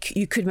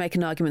 you could make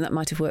an argument that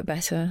might have worked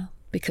better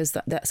because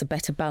that's a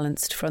better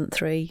balanced front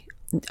three.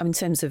 I mean, in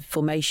terms of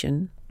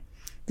formation,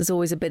 there's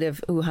always a bit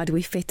of, how do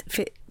we fit?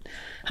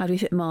 How do we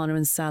fit Mana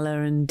and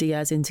Salah and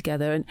Diaz in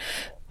together? And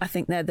I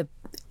think they're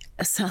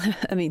Salah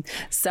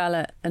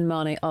and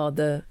Mane are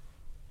the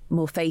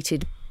more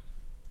fated,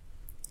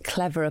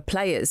 cleverer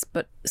players,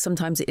 but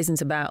sometimes it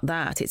isn't about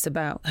that. It's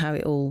about how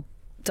it all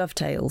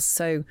dovetails.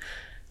 So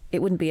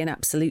it wouldn't be an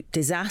absolute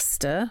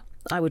disaster.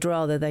 I would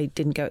rather they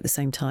didn't go at the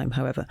same time,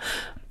 however.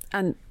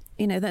 And,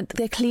 you know,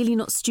 they're clearly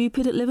not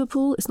stupid at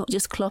Liverpool. It's not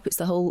just Klopp, it's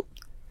the whole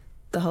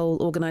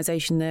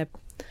organisation there.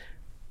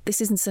 This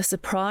isn't a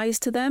surprise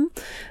to them.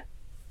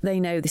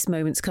 They know this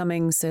moment's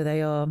coming, so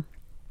they've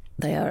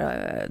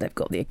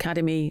got the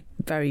academy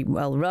very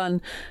well run.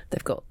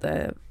 They've got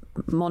the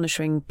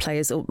monitoring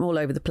players all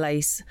over the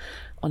place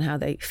on how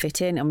they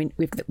fit in. I mean,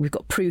 we've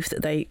got proof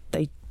that they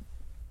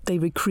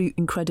recruit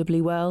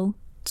incredibly well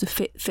to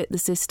fit the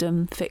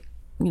system, fit,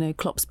 you know,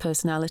 Klopp's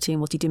personality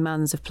and what he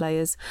demands of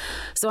players.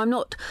 So I'm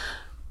not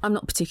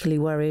particularly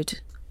worried.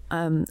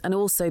 And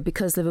also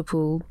because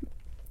Liverpool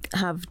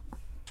have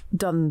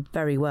done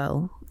very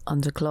well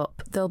under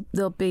Klopp,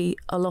 there'll be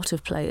a lot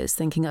of players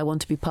thinking, I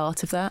want to be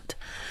part of that.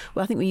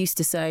 Well, I think we used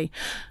to say,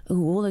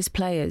 all those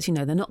players, you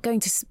know, they're not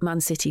going to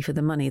Man City for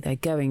the money. They're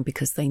going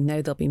because they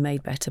know they'll be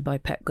made better by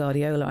Pep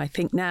Guardiola. I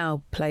think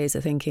now players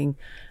are thinking,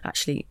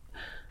 actually,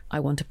 I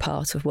want a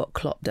part of what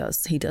Klopp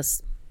does. He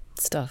does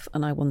stuff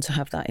and I want to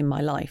have that in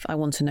my life. I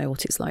want to know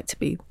what it's like to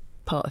be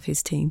part of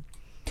his team.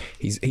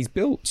 He's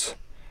built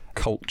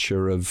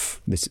culture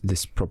of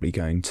this probably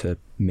going to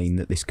mean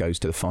that this goes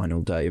to the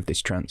final day of this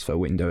transfer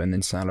window and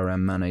then Salah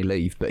and Mane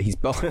leave, but he's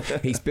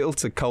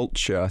built a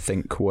culture, I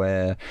think,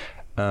 where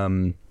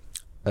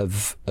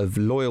of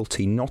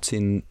loyalty, not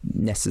in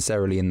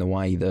necessarily in the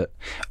way that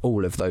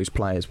all of those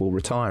players will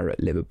retire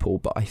at Liverpool,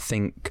 but I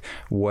think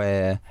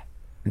where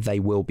they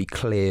will be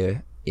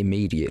clear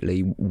immediately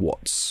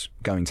what's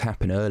going to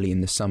happen early in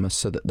the summer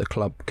so that the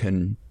club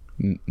can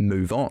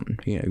move on.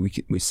 You know,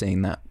 we're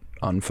seeing that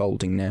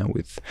unfolding now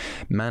with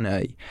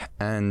Mane.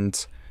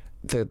 And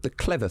the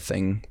clever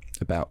thing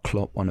about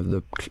Klopp, one of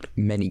the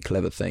many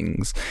clever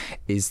things,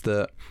 is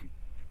that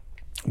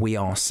we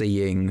are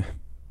seeing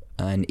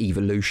an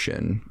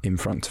evolution in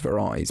front of our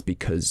eyes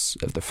because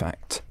of the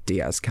fact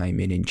Diaz came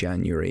in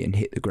January and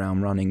hit the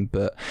ground running,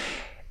 but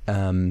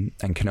and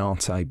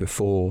Konate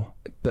before.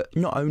 But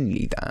not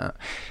only that,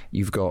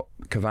 you've got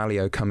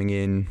Carvalho coming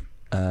in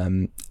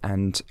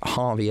And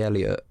Harvey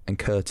Elliott and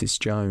Curtis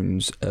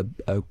Jones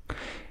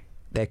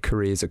their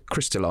careers are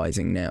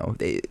crystallising now.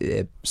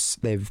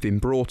 They've been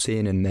brought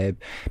in and they've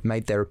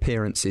made their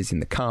appearances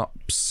in the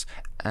Cups,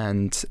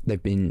 and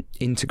they've been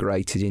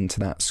integrated into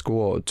that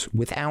squad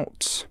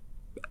without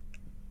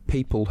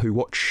people who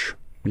watch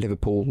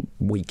Liverpool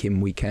week in,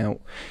 week out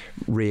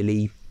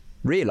really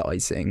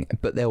realising.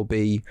 But they'll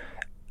be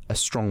a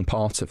strong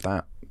part of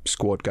that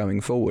squad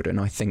going forward,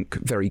 and I think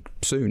very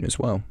soon as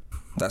well.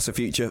 That's the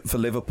future for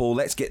Liverpool.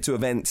 Let's get to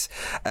events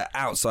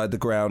outside the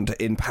ground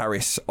in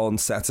Paris on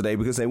Saturday,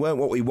 because they weren't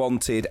what we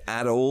wanted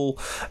at all.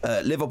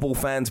 Liverpool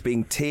fans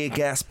being tear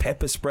gas,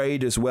 pepper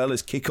sprayed, as well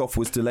as kickoff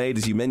was delayed,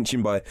 as you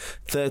mentioned, by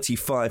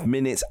 35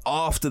 minutes.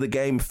 After the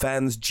game,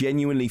 fans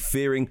genuinely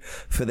fearing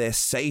for their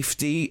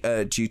safety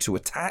due to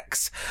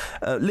attacks.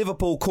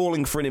 Liverpool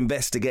calling for an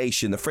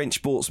investigation. The French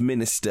sports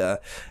minister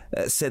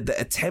said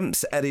that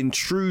attempts at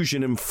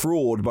intrusion and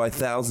fraud by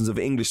thousands of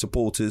English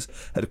supporters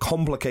had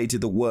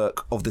complicated the work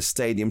of the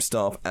stadium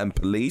staff and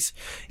police.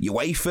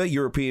 UEFA,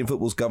 European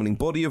football's governing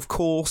body, of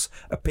course,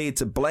 appeared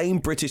to blame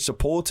British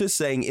supporters,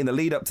 saying in the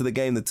lead up to the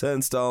game, the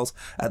turnstiles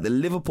at the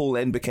Liverpool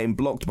end became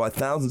blocked by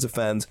thousands of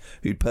fans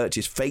who'd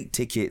purchased fake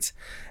tickets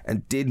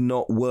and did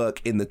not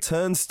work in the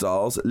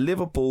turnstiles.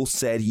 Liverpool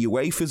said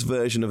UEFA's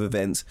version of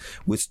events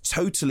was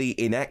totally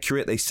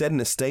inaccurate. They said in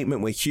a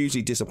statement, "We're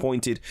hugely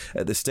disappointed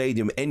at the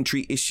stadium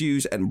entry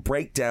issues and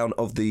breakdown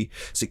of the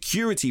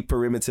security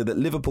perimeter that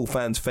Liverpool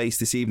fans faced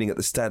this evening at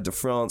the Stade de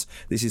France.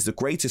 This is the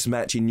greatest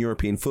match in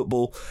European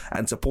football,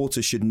 and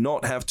supporters should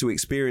not have to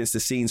experience the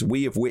scenes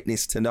we have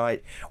witnessed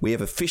tonight. We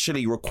have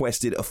officially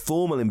requested a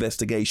formal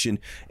investigation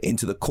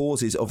into the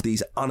causes of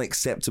these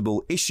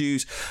unacceptable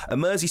issues." A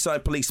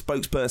Merseyside police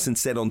spokesperson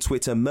said on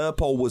Twitter,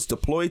 "Merpol was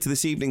deployed to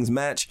this evening's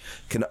match.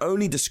 Can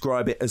only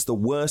describe it as the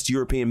worst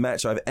European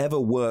match I've ever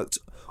worked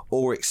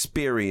or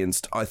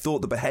experienced. I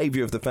thought the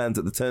behaviour of the fans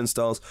at the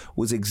turnstiles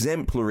was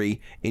exemplary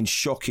in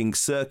shocking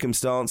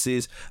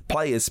circumstances."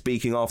 Players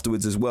speaking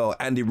afterwards as well.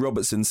 Andy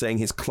Robertson saying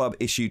his club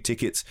issued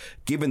tickets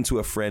given to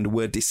a friend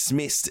were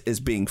dismissed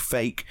as being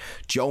fake.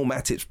 Joel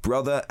Matip's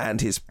brother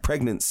and his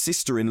pregnant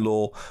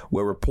sister-in-law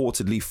were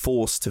reportedly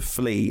forced to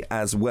flee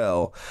as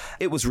well.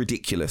 It was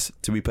ridiculous,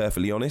 to be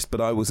perfectly honest, but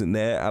I wasn't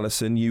there.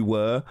 Alison, you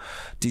were.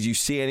 Did you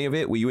see any of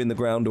it? Were you in the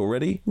ground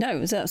already? No,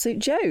 it was an absolute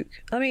joke.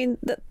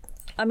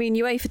 I mean,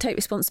 UEFA take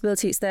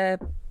responsibility. It's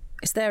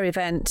their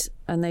event,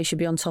 and they should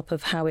be on top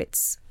of how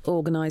it's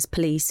organised,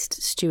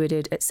 policed,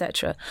 stewarded,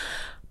 etc.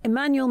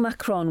 Emmanuel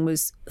Macron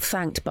was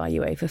thanked by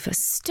UEFA for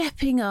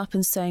stepping up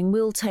and saying,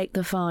 "We'll take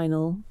the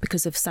final,"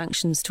 because of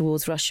sanctions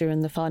towards Russia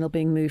and the final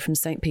being moved from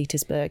St.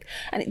 Petersburg.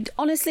 And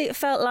honestly, it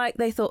felt like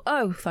they thought,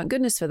 "Oh, thank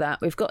goodness for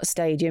that. We've got a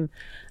stadium,"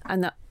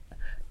 and that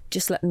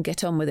just let them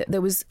get on with it.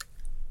 There was.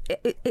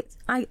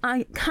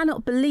 I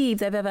cannot believe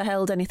they've ever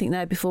held anything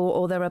there before,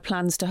 or there are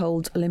plans to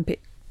hold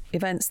Olympic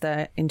events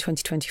there in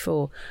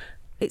 2024.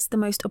 It's the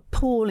most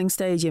appalling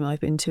stadium I've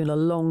been to in a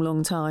long,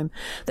 long time.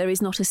 There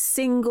is not a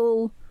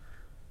single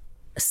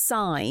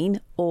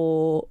sign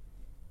or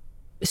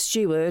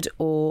steward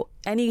or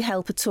any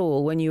help at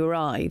all when you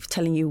arrive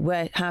telling you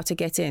how to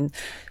get in.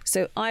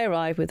 So I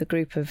arrived with a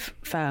group of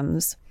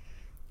fans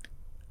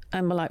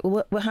and we're like,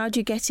 well, how do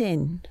you get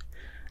in?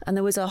 And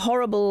there was a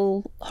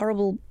horrible,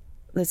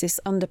 there's this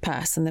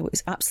underpass and it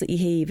was absolutely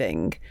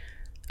heaving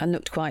and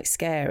looked quite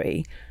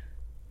scary,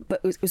 but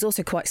it was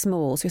also quite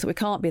small. So we thought, we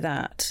can't be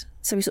that.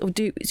 So we sort of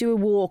do a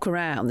walk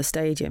around the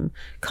stadium,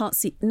 can't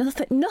see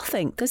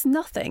nothing, there's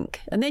nothing.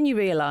 And then you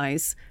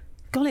realise,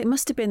 golly, it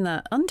must have been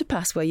that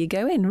underpass where you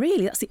go in.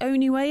 Really, that's the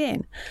only way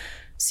in.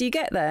 So you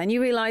get there and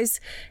you realise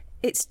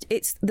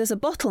there's a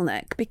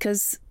bottleneck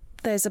because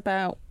there's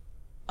about,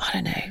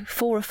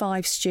 4 or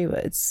 5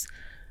 stewards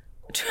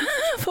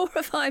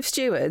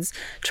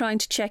trying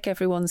to check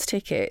everyone's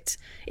ticket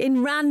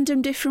in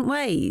random different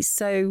ways.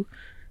 So,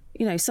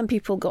 some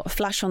people got a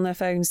flash on their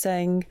phone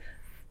saying,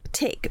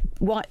 tick,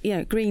 white,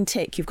 green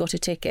tick, you've got a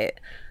ticket.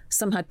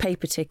 Some had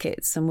paper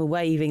tickets and were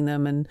waving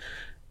them, and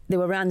they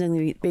were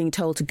randomly being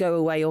told to go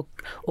away or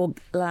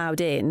allowed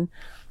in.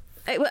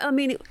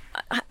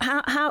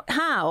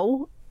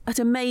 How at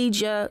a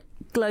major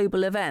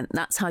global event,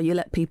 that's how you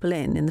let people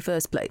in the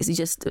first place. It's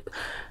just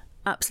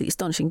absolutely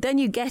astonishing. Then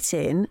you get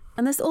in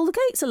and all the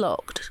gates are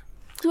locked.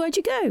 So where'd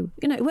you go?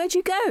 Where'd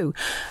you go?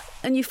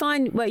 And you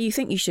find where you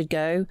think you should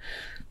go.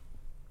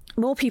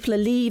 More people are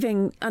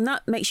leaving, and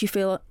that makes you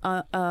feel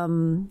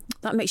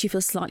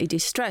slightly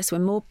distressed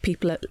when more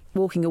people are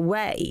walking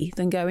away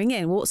than going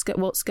in. What's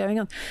going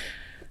on?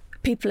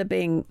 People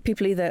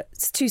either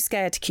too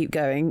scared to keep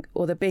going,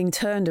 or they're being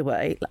turned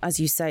away, as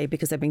you say,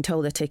 because they're being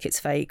told their ticket's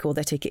fake, or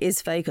their ticket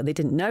is fake, or they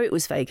didn't know it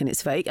was fake and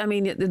it's fake. I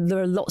mean,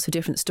 there are lots of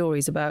different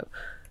stories about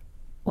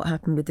what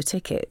happened with the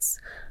tickets.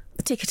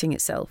 The ticketing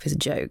itself is a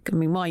joke. I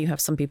mean, why you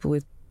have some people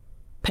with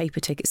paper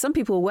tickets? Some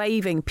people were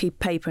waving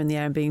paper in the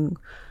air and being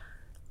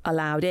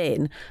allowed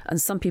in,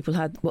 and some people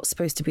had what's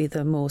supposed to be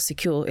the more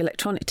secure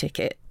electronic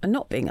ticket and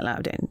not being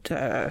allowed in.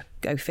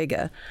 Go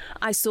figure.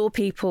 I saw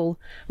people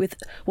with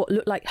what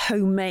looked like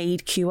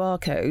homemade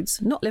QR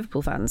codes, not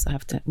Liverpool fans,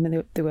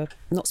 they were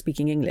not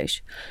speaking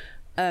English.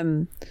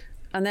 And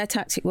their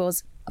tactic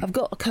was, I've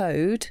got a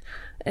code.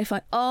 If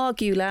I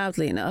argue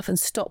loudly enough and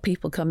stop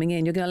people coming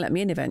in, you're going to let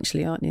me in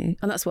eventually, aren't you?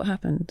 And that's what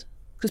happened.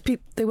 Because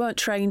they weren't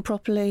trained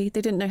properly. They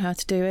didn't know how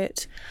to do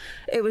it.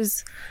 It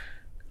was...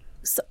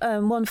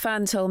 one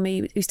fan told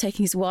me he was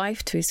taking his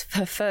wife to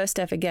her first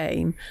ever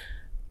game,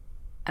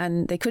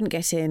 and they couldn't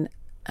get in,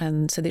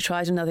 and so they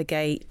tried another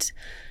gate.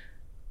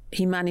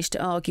 He managed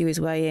to argue his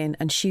way in,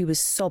 and she was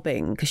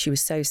sobbing because she was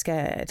so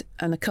scared.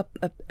 And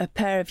a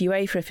pair of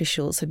UEFA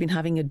officials had been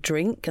having a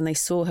drink, and they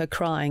saw her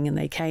crying, and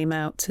they came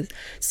out to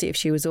see if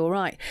she was all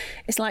right.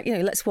 It's like,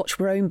 let's watch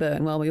Rome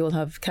burn while we all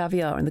have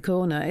caviar in the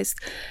corner.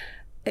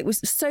 It was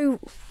so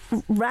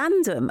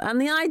random, and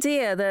the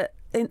idea that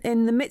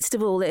in the midst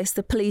of all this,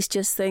 the police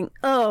just think,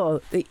 oh,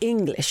 the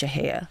English are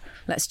here.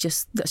 Let's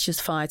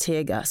just fire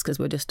tear gas because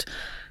we just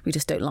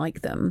don't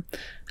like them.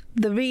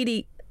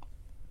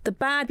 The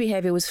bad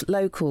behaviour was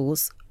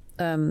locals.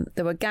 There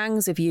were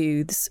gangs of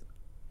youths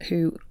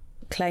who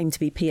claimed to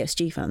be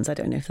PSG fans. I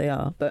don't know if they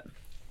are, but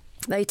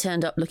they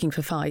turned up looking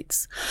for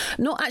fights.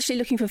 Not actually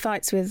looking for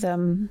fights with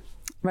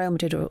Real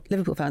Madrid or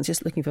Liverpool fans,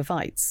 just looking for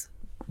fights,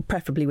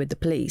 preferably with the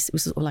police. It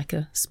was sort of like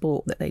a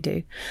sport that they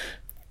do.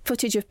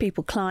 Footage of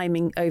people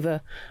climbing over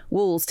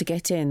walls to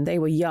get in. They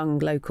were young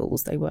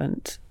locals. They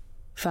weren't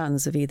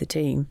fans of either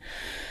team.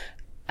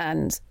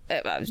 And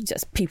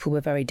just people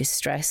were very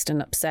distressed and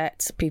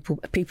upset. People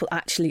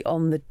actually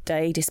on the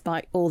day,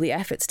 despite all the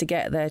efforts to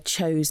get there,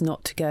 chose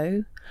not to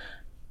go.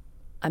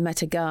 I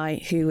met a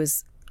guy who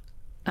was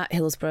at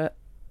Hillsborough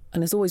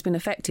and has always been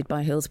affected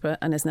by Hillsborough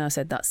and has now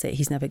said that's it,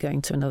 he's never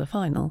going to another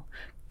final,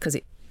 because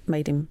it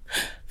made him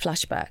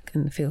flashback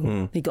and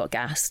feel he got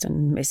gassed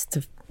and missed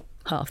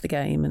half the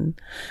game, and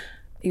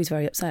he was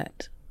very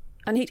upset.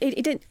 And he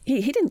didn't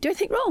do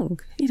anything wrong.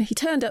 He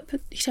turned up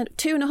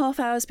 2.5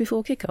 hours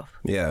before kickoff.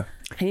 Yeah.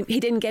 And he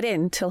didn't get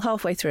in till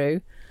halfway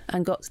through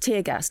and got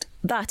tear gassed.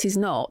 That is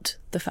not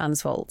the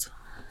fans' fault.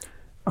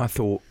 I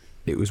thought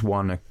it was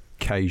one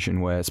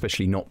occasion where,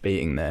 especially not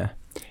being there,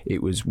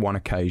 it was one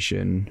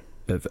occasion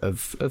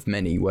of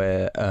many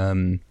where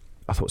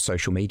I thought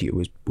social media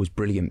was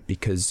brilliant,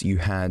 because you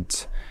had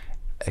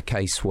a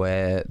case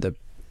where the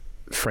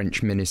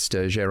French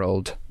minister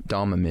Gérald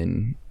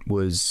Darmanin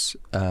was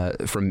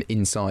from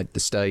inside the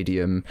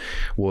stadium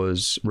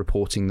was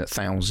reporting that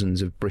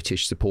thousands of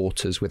British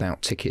supporters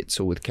without tickets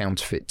or with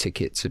counterfeit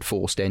tickets had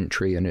forced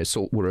entry and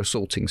were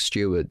assaulting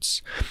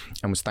stewards,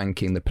 and was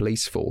thanking the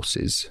police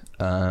forces.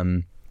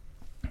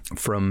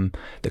 From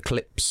the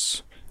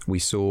clips we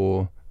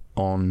saw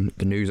on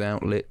the news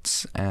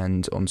outlets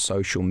and on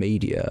social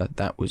media,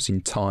 that was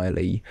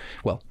entirely,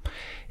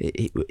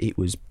 it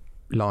was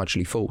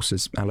largely false.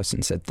 As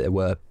Alison said, there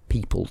were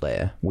people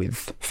there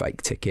with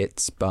fake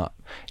tickets, but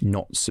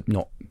not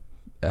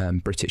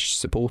British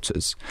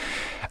supporters.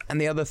 And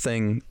the other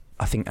thing,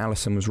 I think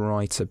Alison was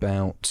right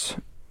about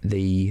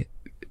the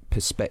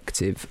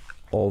perspective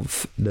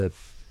of the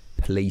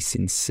police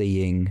in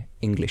seeing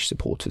English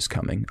supporters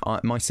coming.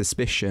 My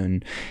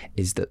suspicion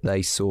is that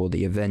they saw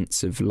the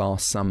events of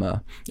last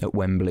summer at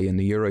Wembley in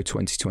the Euro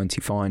 2020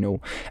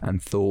 final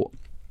and thought,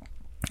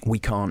 we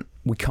can't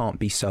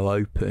be so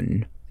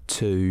open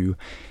to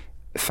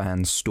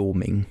fans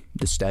storming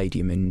the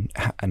stadium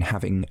and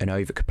having an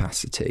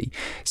overcapacity.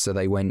 So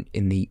they went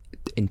in the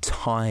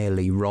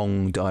entirely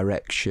wrong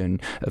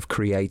direction of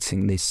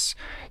creating this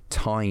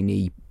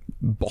tiny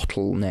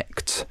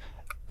bottlenecked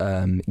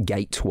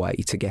gateway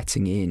to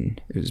getting in.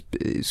 It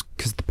was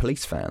because the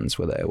police vans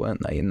were there,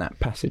 weren't they, in that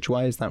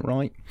passageway? Is that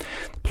right?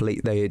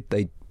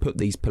 They put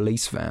these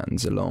police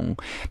vans along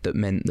that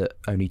meant that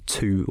only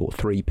 2 or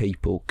 3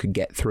 people could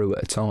get through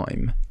at a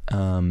time,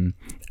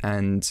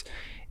 and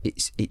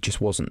it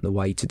just wasn't the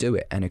way to do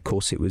it. And of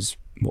course,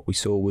 what we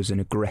saw was an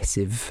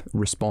aggressive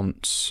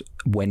response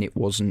when it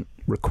wasn't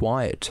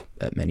required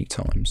at many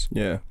times.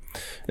 Yeah.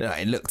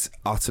 It looked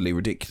utterly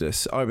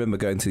ridiculous. I remember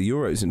going to the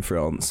Euros in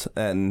France,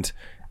 and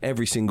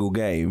every single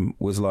game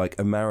was like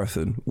a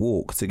marathon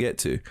walk to get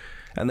to.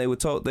 And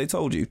they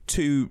told you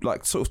 2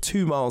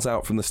 miles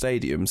out from the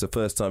stadium's the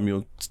first time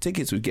your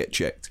tickets would get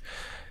checked.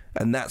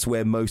 And that's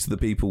where most of the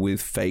people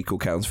with fake or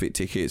counterfeit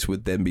tickets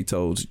would then be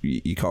told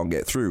you can't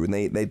get through. And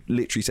they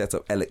literally set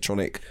up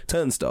electronic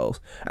turnstiles.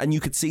 And you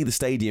could see the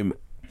stadium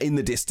in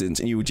the distance,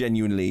 and you were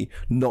genuinely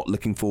not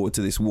looking forward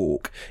to this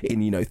walk in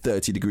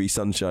 30-degree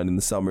sunshine in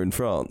the summer in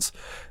France.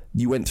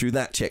 You went through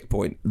that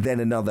checkpoint, then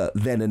another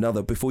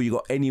before you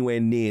got anywhere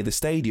near the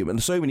stadium.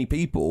 And so many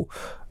people,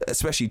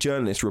 especially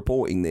journalists,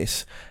 reporting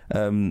this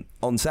on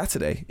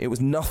Saturday. It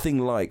was nothing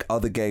like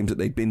other games that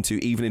they'd been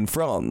to, even in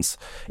France,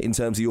 in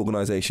terms of the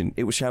organisation.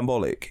 It was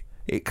shambolic.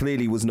 It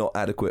clearly was not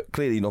adequate,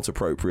 clearly not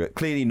appropriate,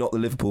 clearly not the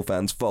Liverpool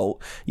fans'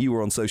 fault. You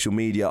were on social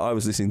media, I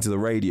was listening to the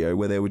radio,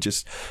 where there were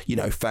just,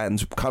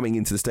 fans coming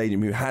into the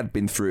stadium who had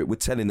been through it, were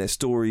telling their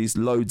stories,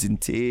 loads in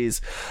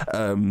tears.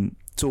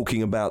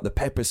 talking about the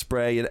pepper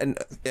spray and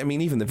I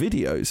mean, even the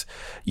videos.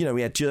 You know,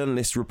 we had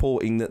journalists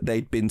reporting that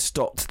they'd been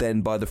stopped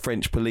then by the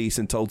French police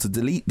and told to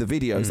delete the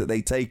videos that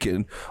they'd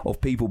taken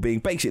of people being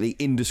basically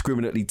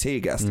indiscriminately tear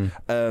gassed.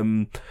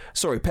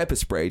 Pepper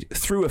sprayed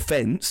through a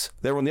fence.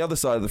 They're on the other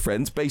side of the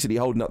fence, basically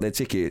holding up their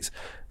tickets.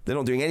 They're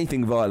not doing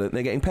anything violent.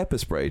 They're getting pepper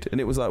sprayed. And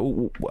it was like,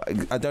 well,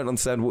 I don't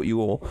understand what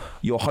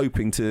you're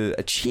hoping to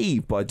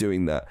achieve by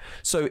doing that.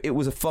 So it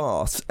was a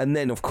farce. And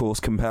then, of course,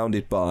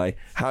 compounded by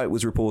how it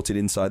was reported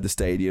inside the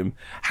stadium,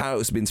 how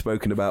it's been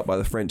spoken about by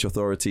the French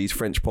authorities,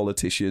 French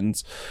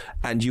politicians,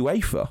 and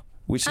UEFA,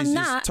 which is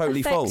just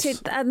totally false.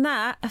 And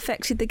that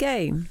affected the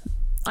game.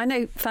 I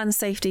know fan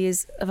safety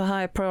is of a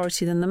higher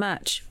priority than the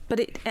match, but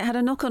it had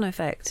a knock-on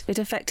effect. It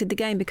affected the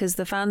game because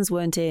the fans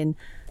weren't in.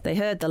 They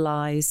heard the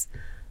lies.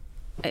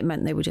 It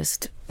meant they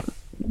just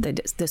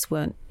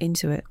weren't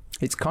into it.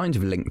 It's kind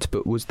of linked,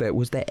 but was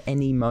there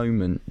any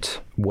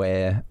moment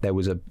where there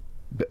was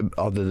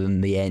other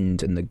than the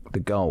end and the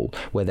goal,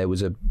 where there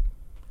was a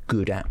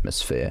good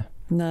atmosphere?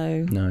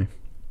 No.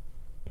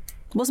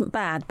 It wasn't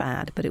bad,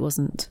 but it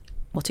wasn't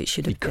what it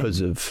should have been.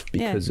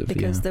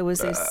 Because there was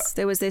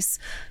this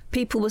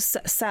people were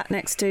sat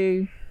next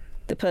to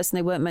the person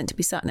they weren't meant to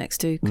be sat next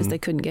to because they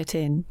couldn't get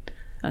in,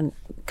 and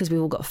because we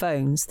all got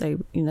phones, they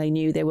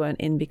knew they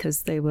weren't in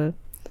because they were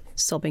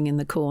sobbing in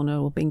the corner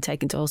or being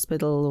taken to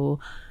hospital or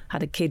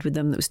had a kid with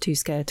them that was too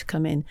scared to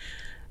come in,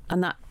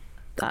 and that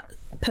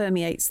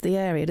permeates the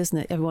area, doesn't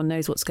it? Everyone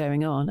knows what's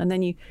going on, and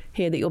then you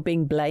hear that you're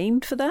being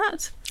blamed for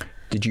that.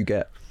 Did you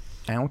get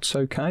out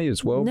okay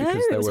as well? No,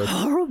 because it was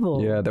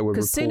horrible. Yeah, there were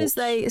reports.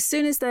 As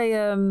soon as they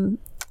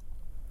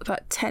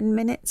about 10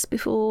 minutes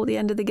before the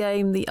end of the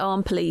game, the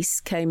armed police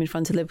came in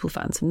front of Liverpool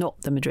fans,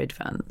 not the Madrid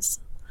fans.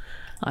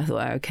 I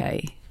thought,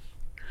 okay,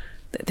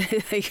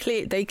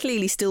 they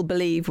clearly still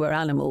believe we're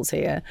animals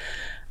here,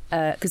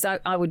 because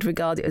I would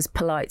regard it as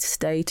polite to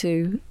stay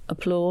to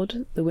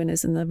applaud the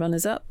winners and the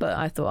runners-up, but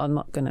I thought, I'm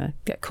not going to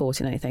get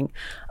caught in anything.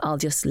 I'll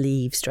just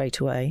leave straight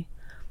away,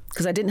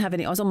 because I didn't have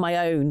any. I was on my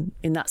own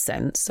in that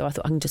sense, so I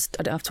thought I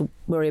don't have to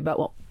worry about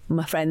what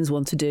my friends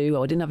want to do,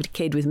 or I didn't have a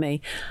kid with me.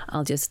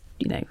 I'll just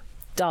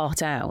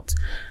dart out.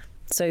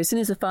 So as soon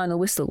as the final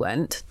whistle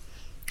went,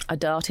 I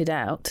darted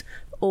out.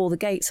 All the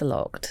gates are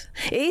locked.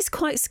 It is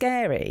quite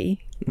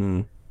scary.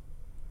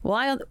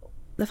 Why aren't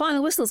the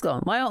final whistle's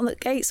gone? Why aren't the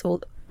gates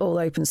all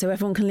open so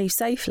everyone can leave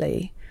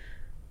safely?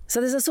 So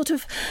there's a sort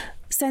of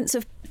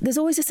there's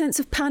always a sense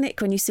of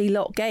panic when you see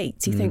locked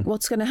gates. You think,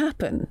 what's going to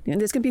happen?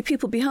 There's going to be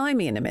people behind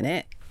me in a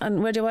minute,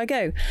 and where do I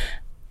go?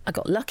 I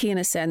got lucky in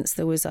a sense.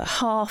 There was a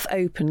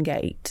half-open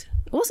gate.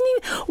 It wasn't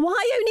even.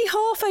 Why only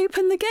half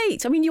open the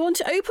gate? I mean, you want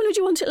it open or do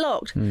you want it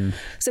locked?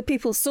 So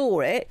people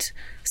saw it.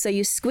 So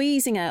you're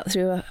squeezing out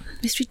through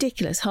this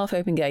ridiculous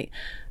half-open gate,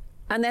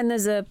 and then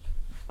there's a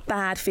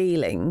bad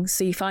feeling.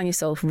 So you find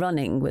yourself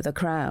running with a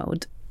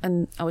crowd.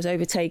 And I was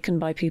overtaken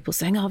by people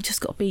saying, I've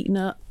just got beaten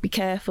up, be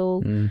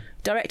careful.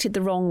 Directed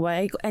the wrong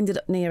way, ended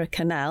up near a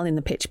canal in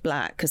the pitch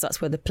black, because that's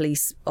where the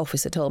police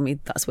officer told me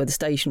that's where the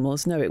station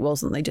was. No, it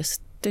wasn't. They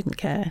just didn't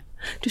care.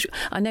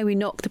 I know we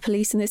knock the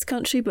police in this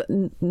country, but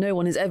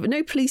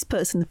no police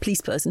person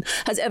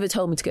has ever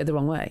told me to go the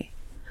wrong way.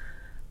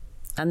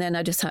 And then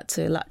I just had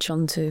to latch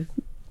on to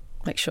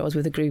make sure I was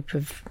with a group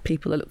of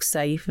people that looked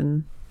safe,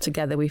 and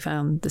together we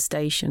found the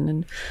station.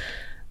 And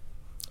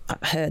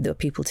I heard there were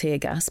people tear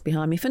gas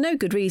behind me for no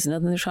good reason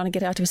other than they're trying to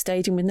get out of a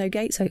stadium with no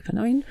gates open.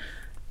 I mean,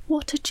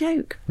 what a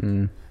joke.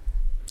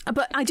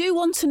 But I do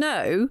want to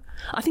know,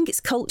 I think it's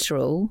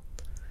cultural.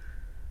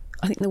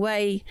 I think the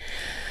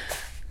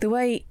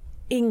way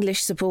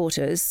English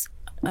supporters,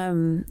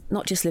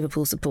 not just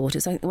Liverpool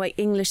supporters, I think the way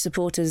English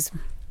supporters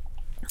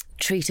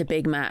treat a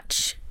big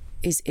match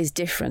is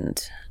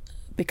different,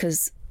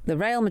 because the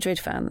Real Madrid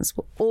fans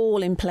were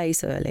all in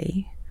place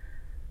early,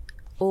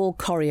 all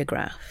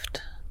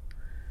choreographed.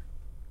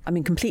 I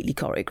mean, completely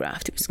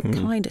choreographed. It was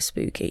kind of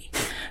spooky.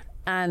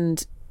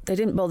 And they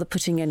didn't bother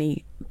putting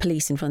any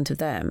police in front of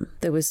them.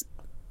 There was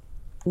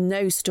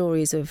no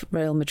stories of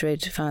Real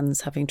Madrid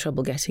fans having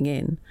trouble getting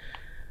in.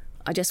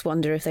 I just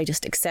wonder if they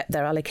just accept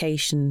their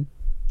allocation,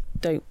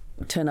 don't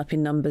turn up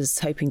in numbers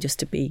hoping just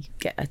to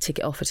get a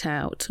ticket offered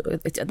out.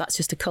 That's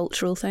just a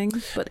cultural thing.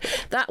 But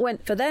that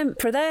went for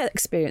their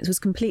experience was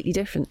completely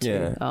different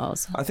to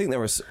ours. I think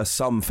there are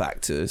some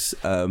factors,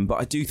 but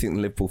I do think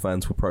the Liverpool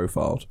fans were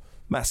profiled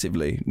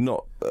massively.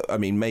 Not, I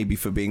mean, maybe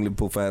for being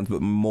Liverpool fans,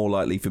 but more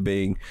likely for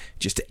being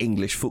just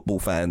English football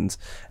fans.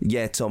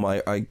 Yeah, Tom,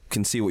 I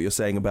can see what you're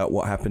saying about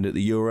what happened at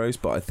the Euros,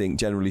 but I think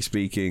generally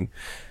speaking,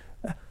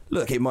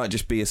 look, it might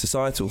just be a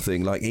societal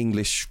thing. Like,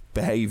 English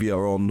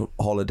behaviour on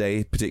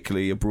holiday,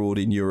 particularly abroad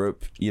in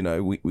Europe. You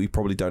know, we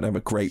probably don't have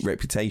a great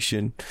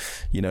reputation.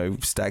 You know,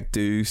 stag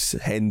do's,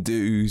 hen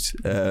do's,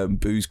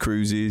 booze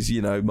cruises,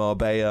 you know,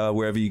 Marbella,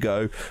 wherever you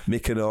go,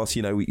 Mykonos,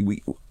 you know,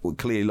 we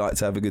clearly like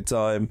to have a good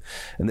time.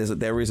 And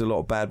there is a lot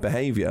of bad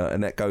behaviour,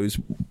 and that goes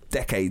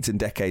decades and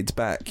decades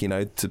back, you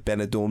know, to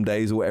Benidorm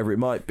days or whatever it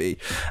might be.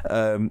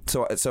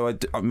 So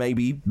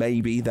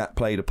maybe that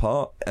played a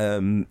part.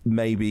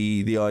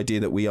 Maybe the idea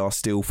that we are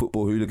still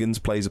football hooligans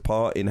plays a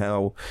part in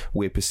how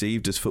we're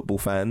perceived as football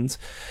fans.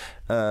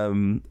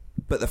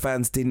 But the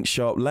fans didn't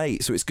show up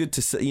late, so it's good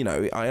to see. You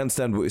know, I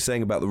understand what you're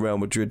saying about the Real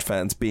Madrid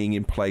fans being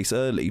in place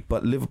early,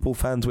 but Liverpool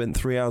fans went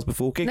 3 hours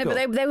before kickoff. No,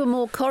 but they were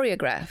more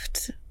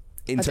choreographed.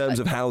 In terms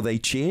of how they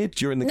cheered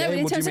during the game? No,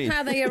 in what terms do you mean? of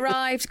how they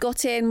arrived,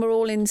 got in, were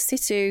all in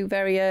situ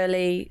very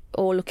early,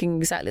 all looking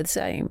exactly the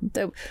same.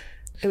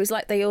 It was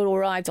like they all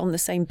arrived on the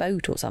same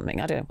boat or something.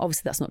 I don't know.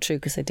 Obviously, that's not true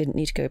because they didn't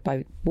need to go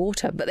by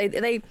water. But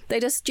they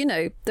just, you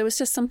know, there was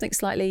just something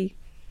slightly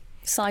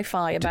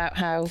sci-fi about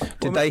how...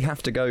 Did they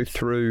have to go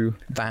through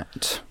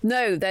that?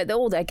 No,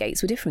 all their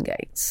gates were different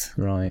gates.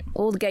 Right.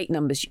 All the gate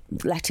numbers,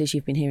 letters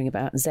you've been hearing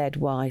about, Z,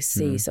 Y,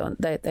 C, so on,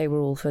 they were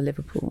all for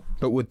Liverpool.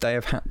 But would they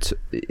have had to...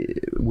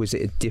 Was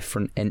it a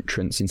different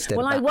entrance instead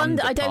of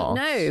that I don't underpass?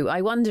 know.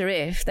 I wonder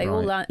if they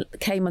all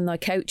came on their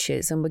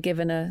coaches and were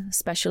given a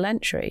special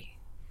entry.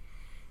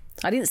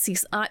 I didn't see...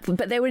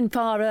 but they were in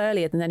far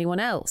earlier than anyone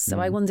else. So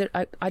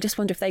I just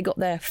wonder if they got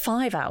there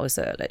 5 hours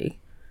early.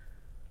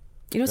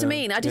 You know what I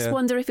mean? I just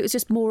wonder if it was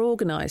just more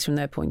organised from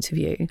their point of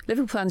view.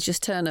 Liverpool fans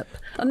just turn up,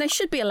 and they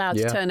should be allowed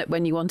to turn up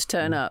when you want to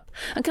turn up.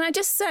 And can I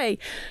just say,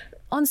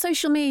 on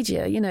social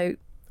media, you know,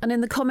 and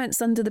in the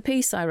comments under the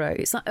piece I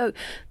wrote, it's like,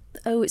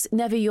 oh, it's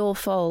never your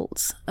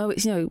fault. Oh,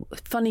 it's, you know,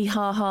 funny,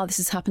 ha, this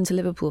has happened to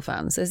Liverpool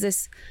fans. There's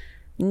this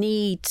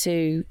need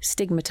to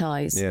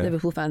stigmatise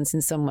Liverpool fans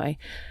in some way.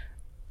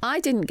 I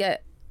didn't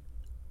get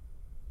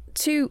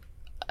too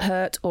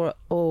hurt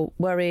or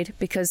worried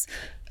because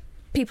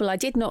people I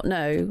did not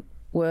know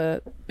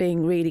were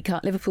being really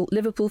kind.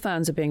 Liverpool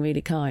fans are being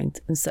really kind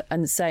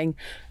and saying,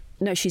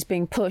 no, she's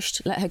being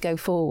pushed, let her go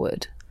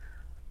forward.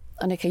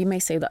 And okay, you may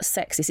say that's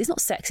sexist. It's not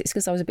sexist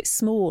because I was a bit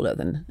smaller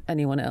than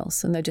anyone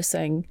else, and they're just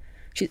saying,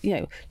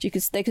 they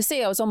could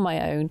see I was on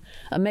my own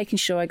and making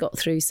sure I got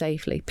through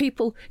safely.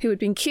 People who had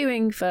been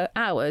queuing for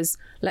hours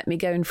let me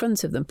go in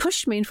front of them,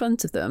 pushed me in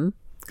front of them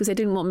because they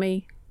didn't want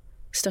me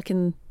stuck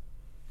in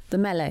the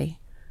melee.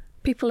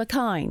 People are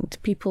kind.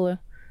 People are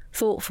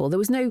thoughtful. There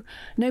was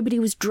nobody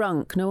was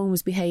drunk. No one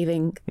was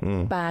behaving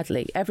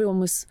badly. Everyone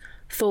was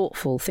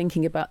thoughtful,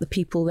 thinking about the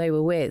people they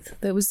were with.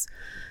 There was,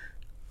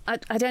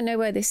 I don't know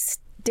where this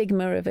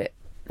stigma of it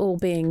all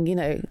being, you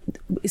know,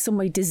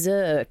 somebody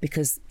deserved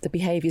because the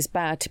behaviour's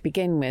bad to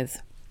begin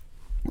with.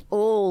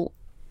 All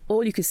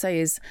you could say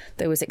is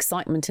there was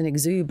excitement and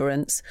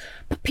exuberance,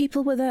 but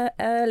people were there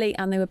early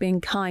and they were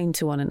being kind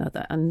to one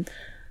another. And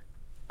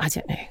I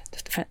don't know,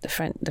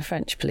 the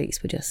French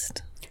police were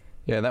just...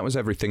 Yeah, that was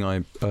everything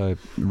I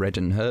read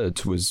and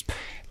heard was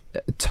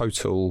a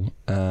total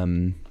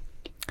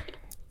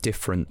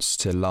difference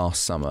to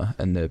last summer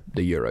and the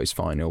Euros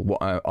final.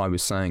 What I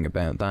was saying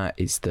about that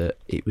is that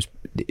it was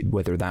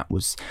whether that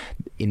was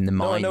in the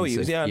minds. I know what you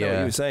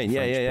were saying.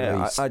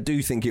 Yeah. I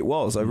do think it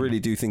was. I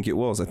really do think it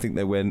was. I think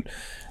they went.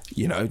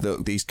 You know,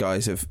 these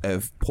guys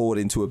have poured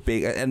into a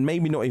big, and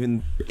maybe not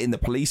even in the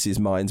police's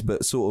minds,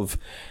 but sort of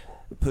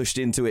pushed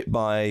into it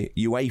by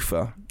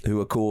UEFA,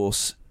 who of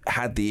course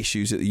had the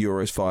issues at the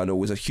Euros final,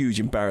 was a huge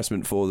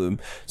embarrassment for them,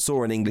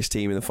 saw an English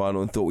team in the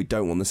final and thought we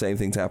don't want the same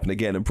thing to happen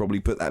again, and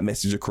probably put that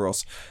message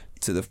across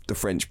to the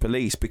French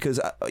police, because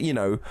you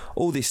know,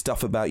 all this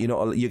stuff about you're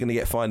going to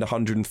get fined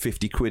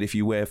 150 quid if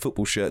you wear a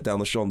football shirt down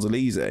the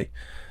Champs-Elysees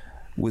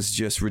was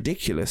just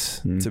ridiculous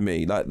to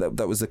me. Like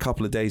that was a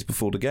couple of days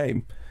before the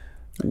game.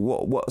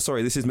 What?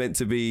 Sorry, this is meant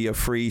to be a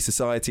free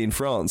society in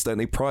France. Don't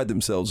they pride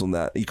themselves on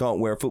that? You can't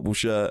wear a football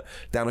shirt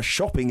down a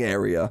shopping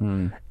area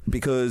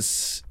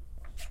because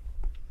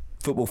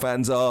football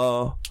fans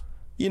are,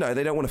 you know,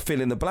 they don't want to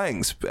fill in the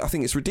blanks. But I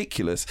think it's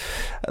ridiculous.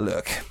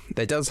 Look,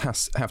 there does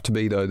have to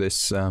be, though,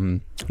 this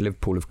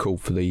Liverpool have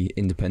called for the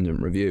independent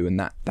review, and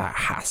that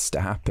has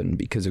to happen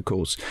because, of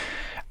course,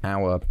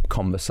 our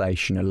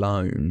conversation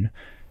alone,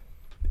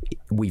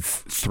 we've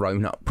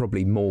thrown up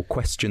probably more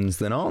questions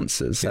than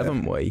answers,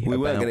 haven't we? We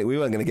weren't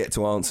going to get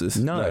to answers.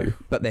 No,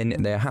 but then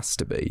there has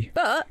to be.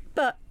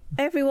 But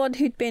everyone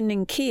who'd been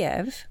in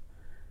Kiev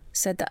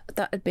said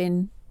that had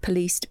been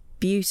policed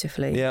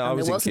beautifully. Yeah, I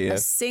was in Kiev. There wasn't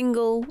a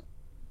single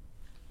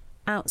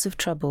ounce of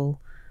trouble.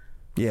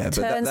 Yeah, but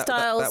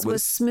turnstiles were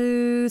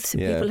smooth.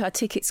 Yeah. People who had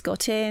tickets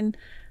got in.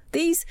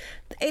 It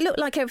looked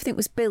like everything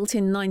was built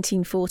in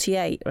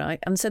 1948, right?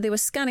 And so they were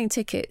scanning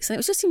tickets, and it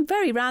was just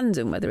very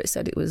random whether it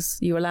said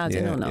you were allowed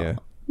in or not. Yeah.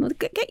 Well,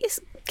 get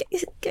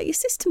your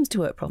systems to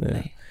work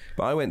properly. Yeah.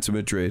 But I went to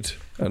Madrid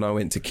and I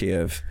went to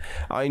Kiev.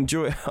 I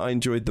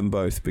enjoyed them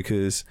both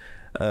because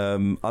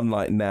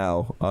unlike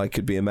now, I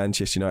could be a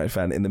Manchester United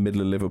fan in the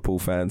middle of Liverpool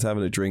fans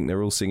having a drink.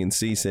 They're all singing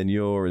Si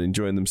Senor and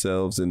enjoying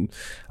themselves, and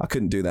I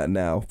couldn't do that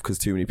now because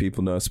too many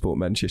people know I support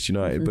Manchester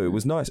United. But it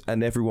was nice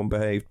and everyone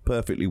behaved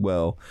perfectly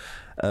well.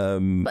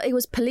 But it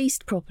was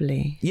policed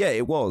properly. Yeah,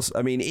 it was.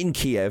 I mean, in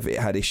Kiev it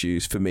had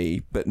issues for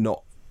me, but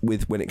not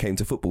with when it came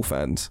to football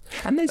fans.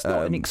 And there's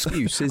not an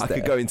excuse, is there? I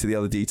could go into the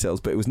other details,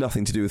 but it was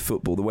nothing to do with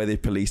football. The way they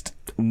policed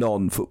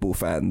non-football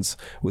fans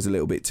was a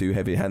little bit too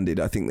heavy-handed.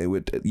 I think they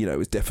would, it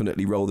was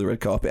definitely roll the red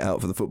carpet out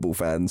for the football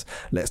fans.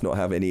 Let's not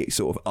have any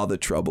sort of other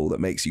trouble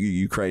that makes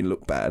Ukraine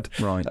look bad.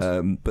 Right.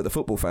 But the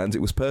football fans,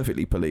 it was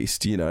perfectly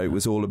policed. It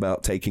was all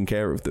about taking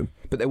care of them.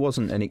 But there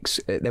wasn't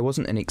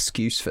an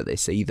excuse for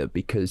this either,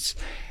 because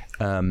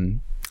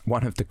one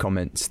of the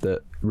comments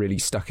that really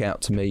stuck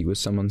out to me was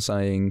someone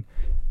saying,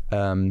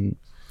 in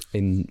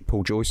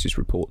Paul Joyce's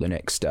report the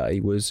next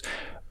day, was,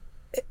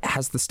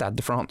 has the Stade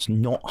de France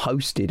not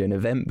hosted an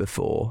event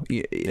before?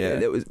 Yeah.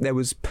 There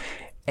was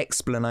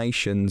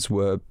explanations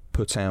were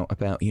put out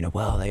about,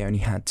 well, they only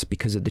had,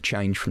 because of the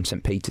change from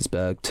St.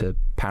 Petersburg to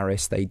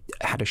Paris, they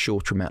had a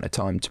shorter amount of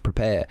time to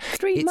prepare.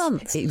 3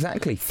 months.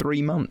 Exactly,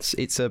 3 months.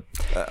 It's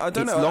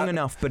long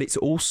enough, but it's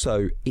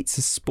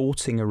a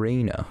sporting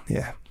arena.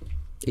 Yeah.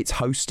 It's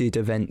hosted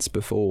events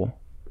before.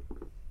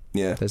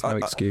 Yeah, there's no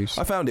excuse.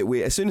 I found it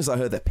weird. As soon as I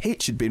heard the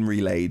pitch had been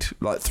relayed,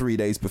 like 3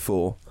 days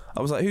before,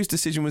 I was like, whose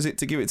decision was it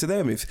to give it to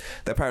them?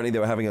 Apparently they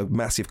were having a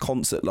massive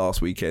concert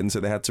last weekend, so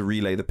they had to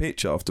relay the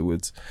pitch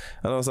afterwards.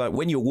 And I was like,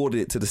 when you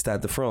awarded it to the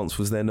Stade de France,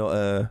 was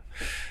no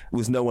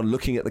one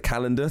looking at the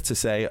calendar to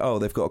say, oh,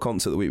 they've got a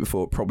concert the week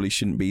before, it probably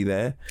shouldn't be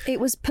there? It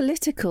was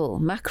political.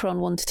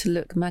 Macron wanted to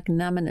look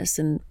magnanimous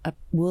and a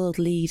world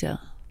leader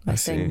by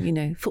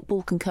saying,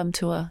 football can come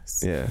to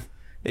us. Yeah.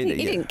 He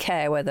didn't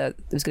care whether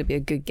there was going to be a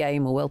good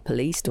game or well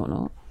policed or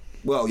not.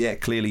 Well, yeah,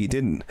 clearly he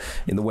didn't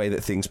in the way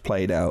that things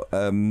played out.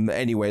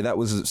 Anyway, that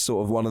was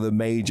sort of one of the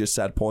major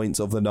sad points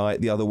of the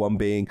night. The other one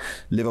being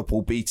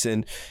Liverpool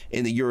beaten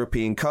in the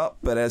European Cup.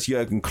 But as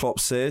Jurgen Klopp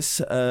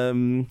says,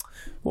 what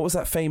was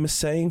that famous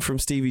saying from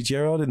Stevie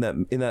Gerrard in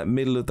that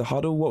middle of the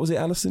huddle? What was it,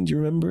 Alison? Do you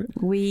remember it?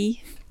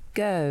 We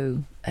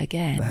go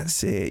again.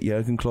 That's it.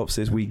 Jurgen Klopp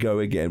says we go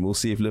again. We'll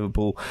see if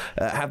Liverpool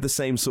have the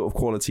same sort of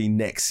quality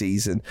next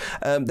season.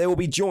 They will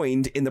be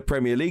joined in the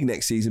Premier League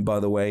next season, by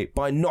the way,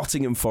 by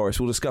Nottingham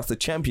Forest. We'll discuss the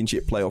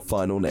Championship playoff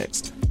final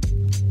next.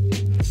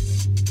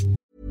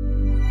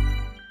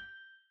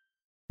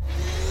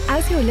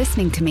 As you're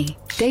listening to me,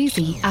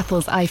 Daisy,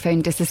 Apple's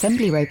iPhone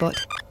disassembly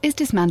robot, is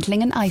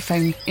dismantling an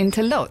iPhone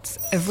into lots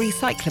of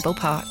recyclable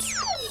parts.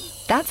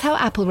 That's how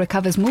Apple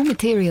recovers more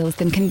materials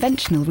than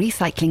conventional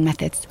recycling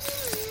methods.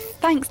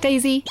 Thanks,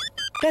 Daisy.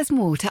 There's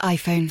more to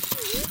iPhone.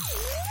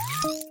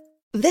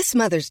 This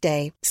Mother's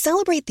Day,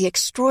 celebrate the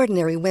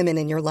extraordinary women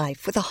in your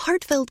life with a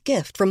heartfelt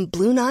gift from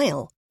Blue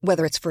Nile.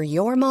 Whether it's for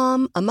your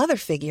mom, a mother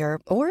figure,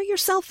 or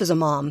yourself as a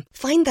mom,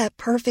 find that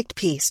perfect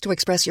piece to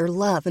express your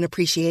love and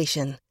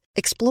appreciation.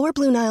 Explore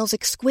Blue Nile's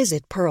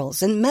exquisite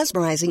pearls and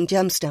mesmerizing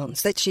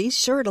gemstones that she's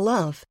sure to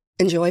love.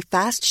 Enjoy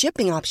fast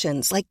shipping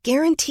options like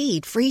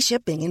guaranteed free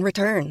shipping and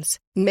returns.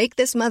 Make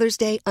this Mother's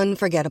Day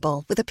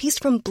unforgettable with a piece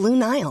from Blue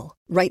Nile.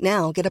 Right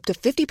now, get up to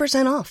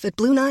 50% off at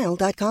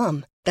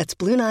BlueNile.com. That's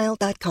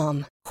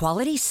BlueNile.com.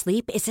 Quality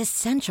sleep is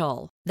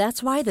essential.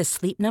 That's why the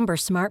Sleep Number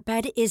Smart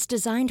Bed is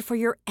designed for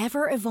your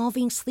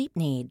ever-evolving sleep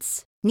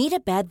needs. Need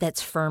a bed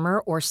that's firmer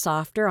or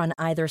softer on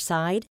either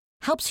side?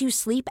 Helps you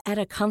sleep at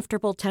a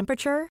comfortable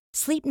temperature?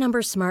 Sleep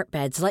Number Smart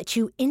Beds let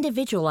you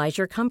individualize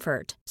your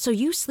comfort, so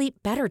you sleep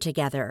better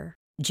together.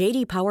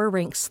 J.D. Power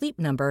ranks Sleep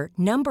Number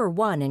number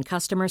 1 in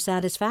customer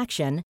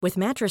satisfaction with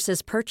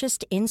mattresses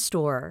purchased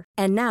in-store.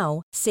 And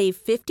now, save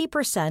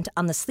 50%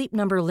 on the Sleep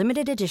Number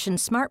Limited Edition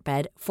Smart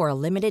Bed for a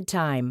limited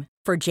time.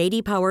 For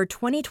J.D. Power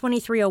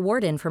 2023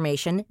 award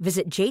information,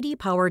 visit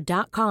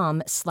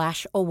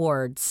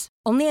jdpower.com/awards.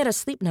 Only at a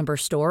Sleep Number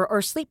store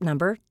or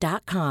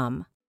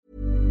sleepnumber.com.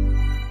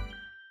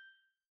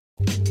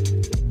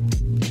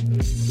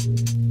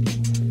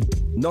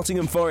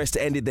 Nottingham Forest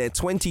ended their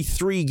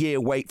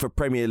 23-year wait for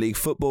Premier League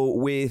football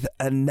with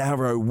a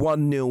narrow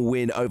 1-0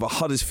 win over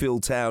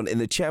Huddersfield Town in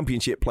the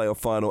Championship playoff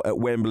final at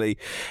Wembley.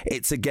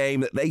 It's a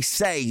game that they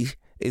say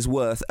is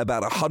worth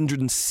about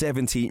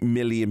 £170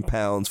 million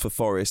for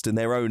Forest, and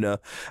their owner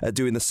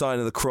doing the sign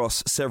of the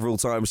cross several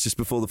times just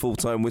before the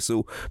full-time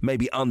whistle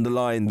maybe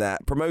underlined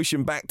that.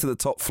 Promotion back to the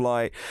top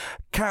flight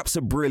caps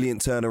a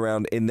brilliant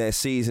turnaround in their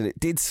season. It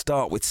did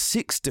start with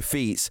 6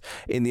 defeats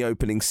in the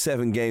opening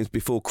 7 games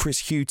before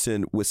Chris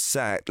Hughton was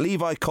sacked.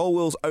 Levi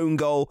Colwell's own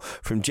goal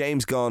from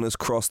James Garner's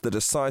cross, the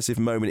decisive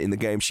moment in the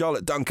game.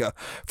 Charlotte Dunker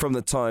from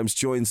The Times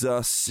joins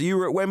us. You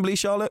were at Wembley,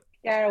 Charlotte?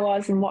 Yeah, I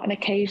was, and what an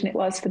occasion it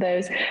was for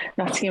those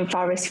Nottingham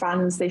Forest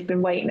fans. They've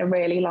been waiting a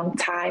really long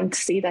time to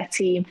see their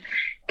team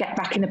get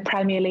back in the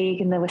Premier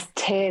League, and there was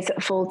tears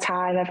at full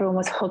time. Everyone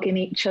was hugging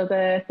each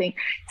other. I think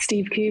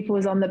Steve Cooper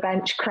was on the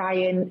bench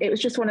crying. It was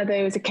just one of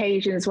those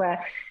occasions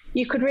where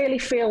you could really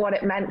feel what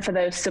it meant for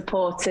those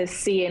supporters,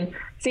 seeing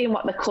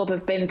what the club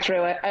have been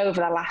through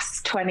over the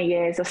last 20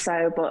 years or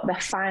so, but they're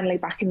finally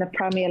back in the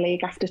Premier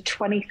League after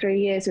 23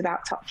 years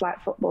without top flight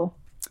football.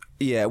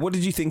 Yeah, what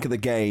did you think of the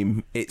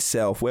game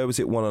itself? Where was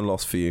it won and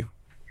lost for you?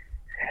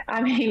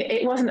 I mean,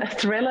 it wasn't a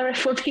thriller,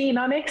 if we're being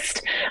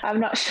honest.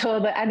 I'm not sure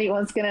that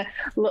anyone's going to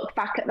look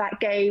back at that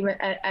game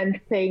and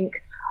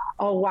think,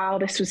 oh, wow,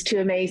 this was two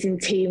amazing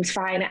teams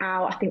fighting it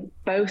out. I think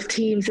both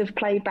teams have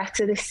played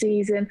better this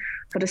season.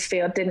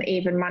 Huddersfield didn't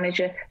even manage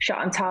a shot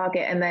on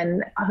target, and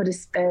then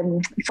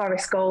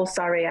Forest goal,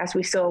 as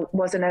we saw,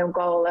 was an own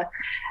goal.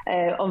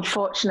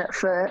 Unfortunate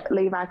for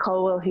Levi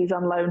Colwill, who's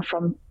on loan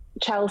from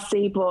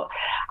Chelsea, but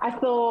I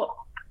thought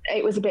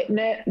it was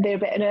they're a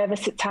bit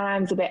nervous at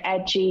times, a bit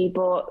edgy,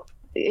 but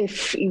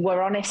if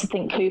we're honest, I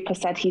think Cooper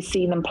said he's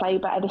seen them play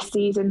better this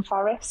season,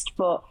 Forest,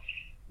 but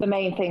the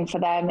main thing for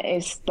them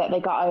is that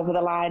they got over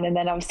the line, and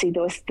then obviously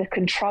there was the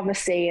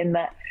controversy in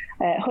that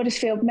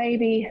Huddersfield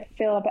maybe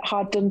feel a bit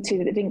hard done to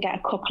that they didn't get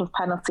a couple of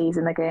penalties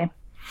in the game.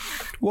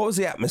 What was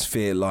the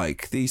atmosphere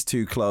like? These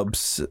two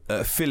clubs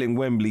filling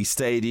Wembley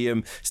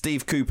Stadium.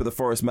 Steve Cooper, the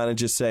Forest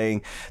manager,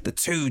 saying the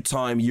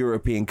two-time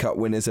European Cup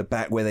winners are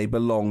back where they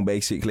belong,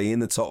 basically, in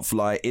the top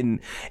flight, in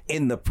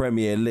the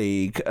Premier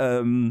League.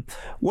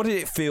 What did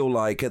it feel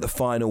like at the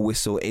final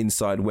whistle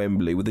inside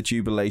Wembley with the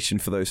jubilation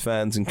for those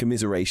fans and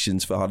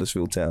commiserations for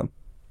Huddersfield Town?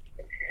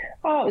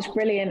 Oh, it was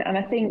brilliant. And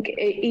I think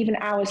even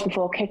hours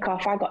before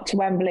kickoff, I got to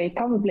Wembley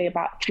probably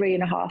about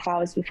 3.5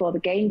 hours before the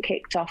game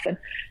kicked off. And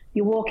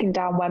you're walking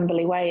down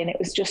Wembley Way and it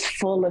was just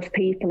full of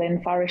people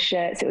in Forest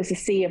shirts. It was a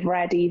sea of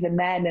red even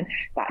then. And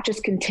that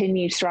just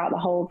continued throughout the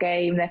whole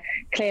game.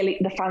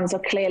 The fans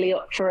are clearly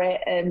up for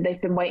it, and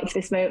they've been waiting for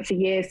this moment for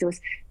years. There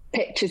was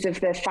pictures of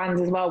the fans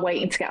as well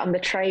waiting to get on the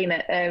train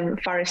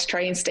at Forest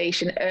train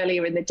station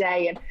earlier in the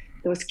day. And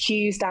there was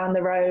queues down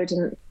the road,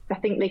 and I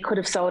think they could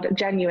have sold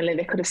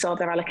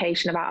their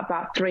allocation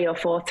about 3 or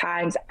 4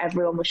 times.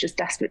 Everyone was just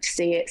desperate to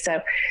see it. So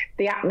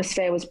the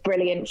atmosphere was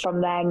brilliant from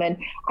them. And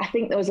I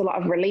think there was a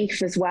lot of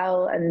relief as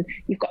well. And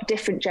you've got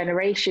different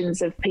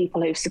generations of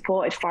people who've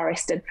supported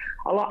Forest, and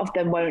a lot of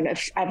them won't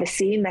have ever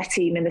seen their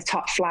team in the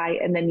top flight.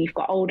 And then you've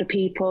got older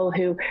people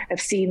who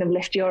have seen them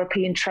lift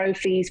European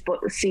trophies, but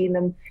seen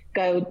them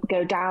go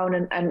down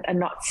and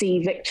not see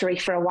victory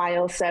for a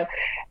while. So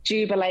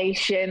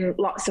jubilation,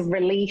 lots of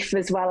relief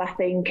as well, I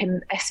think.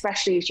 And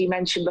especially, as you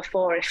mentioned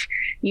before, if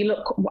you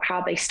look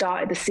how they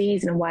started the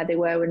season and where they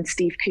were when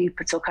Steve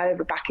Cooper took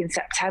over back in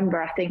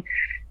September, I think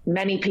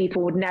many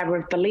people would never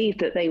have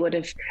believed that they would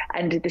have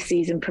ended the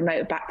season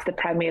promoted back to the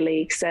Premier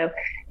League. So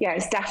yeah,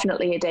 it's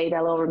definitely a day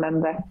they'll all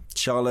remember.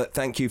 Charlotte,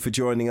 thank you for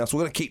joining us.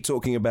 We're going to keep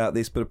talking about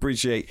this, but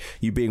appreciate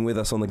you being with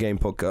us on the Game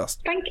Podcast.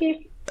 Thank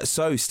you.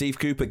 So, Steve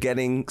Cooper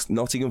getting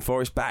Nottingham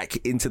Forest back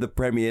into the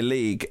Premier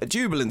League.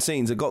 Jubilant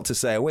scenes, I've got to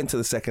say. I went to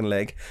the second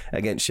leg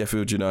against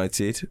Sheffield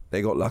United.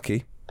 They got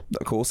lucky.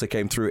 Of course, they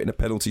came through it in a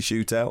penalty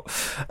shootout.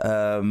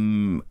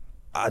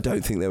 I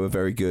don't think they were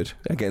very good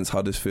against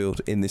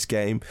Huddersfield in this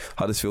game.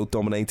 Huddersfield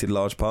dominated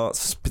large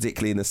parts,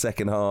 particularly in the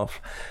second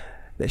half.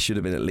 There should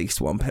have been at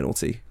least one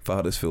penalty for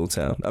Huddersfield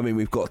Town. I mean,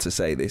 we've got to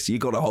say this.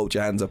 You've got to hold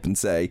your hands up and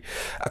say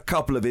a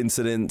couple of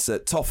incidents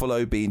at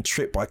Toffolo being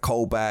tripped by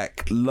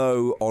Colback,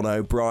 low on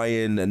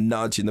O'Brien, a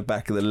nudge in the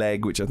back of the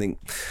leg, which I think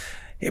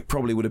it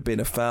probably would have been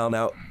a foul.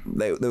 Now,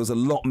 there was a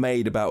lot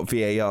made about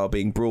VAR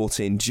being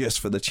brought in just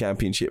for the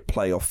Championship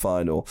playoff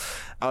final.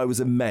 I was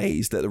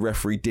amazed that the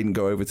referee didn't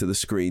go over to the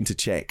screen to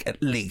check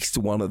at least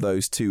one of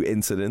those two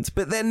incidents.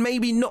 But then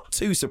maybe not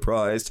too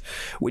surprised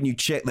when you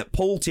check that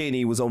Paul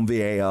Tierney was on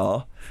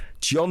VAR,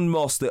 John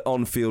Moss, the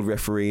on-field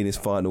referee in his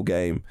final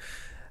game.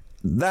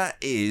 That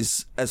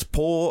is as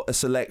poor a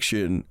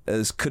selection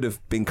as could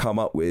have been come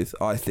up with,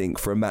 I think,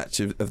 for a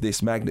match of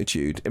this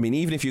magnitude. I mean,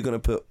 even if you're going to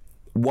put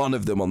one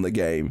of them on the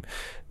game,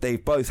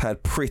 they've both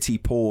had pretty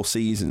poor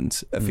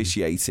seasons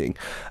officiating.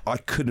 I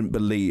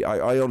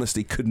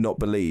honestly could not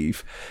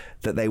believe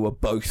that they were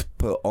both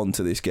put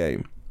onto this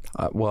game.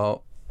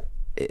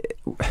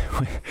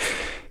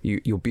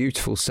 Your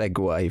beautiful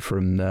segue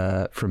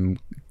from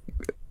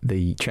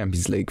the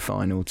Champions League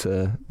final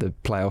to the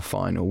playoff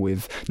final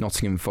with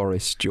Nottingham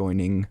Forest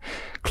joining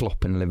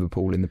Klopp and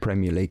Liverpool in the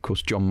Premier League. Of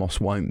course, John Moss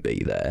won't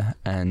be there,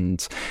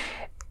 and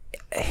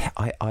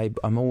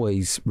I'm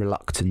always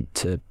reluctant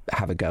to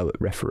have a go at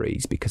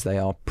referees because they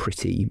are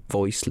pretty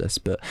voiceless,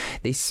 but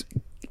this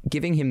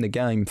giving him the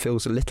game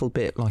feels a little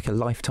bit like a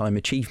lifetime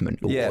achievement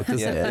award,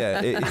 doesn't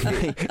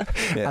it?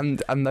 Yeah.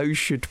 And those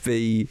should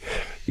be,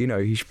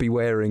 he should be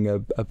wearing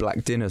a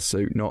black dinner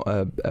suit, not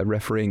a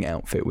refereeing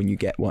outfit when you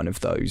get one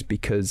of those,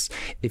 because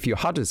if you're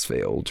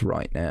Huddersfield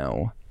right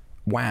now,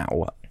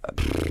 wow,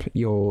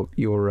 you're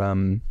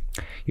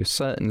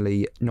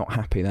certainly not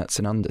happy. That's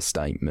an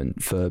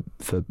understatement for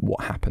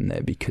what happened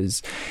there,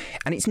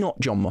 and it's not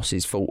John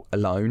Moss's fault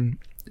alone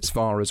as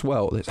far as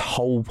well. The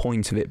whole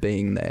point of it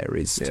being there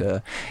is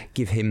to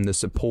give him the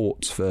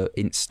support for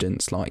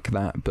incidents like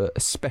that, but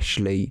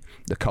especially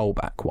the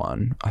Colback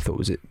one, I thought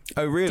was it.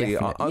 Oh really?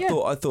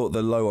 I thought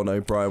the low on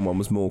O'Brien one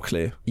was more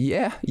clear.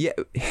 Yeah.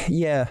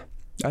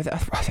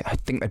 I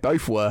think they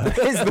both were.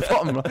 Is the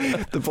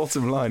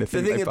bottom line.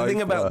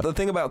 The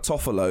thing about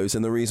Toffolo's,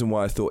 and the reason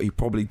why I thought he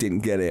probably didn't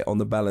get it on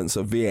the balance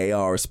of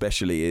VAR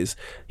especially, is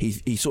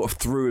he sort of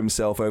threw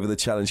himself over the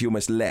challenge. He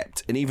almost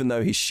leapt, and even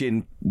though his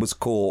shin was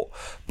caught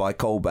by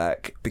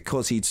Colback,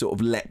 because he'd sort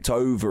of leapt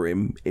over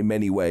him in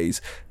many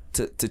ways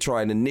to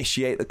try and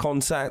initiate the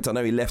contact. I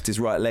know he left his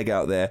right leg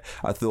out there.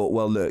 I thought,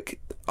 well, look,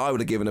 I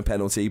would have given a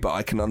penalty, but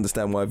I can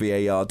understand why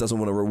VAR doesn't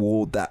want to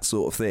reward that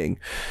sort of thing.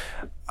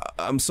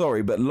 I'm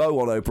sorry, but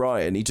low on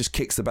O'Brien, he just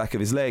kicks the back of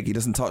his leg. He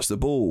doesn't touch the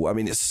ball. I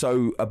mean, it's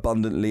so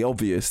abundantly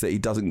obvious that he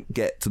doesn't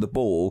get to the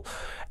ball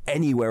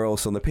anywhere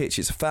else on the pitch.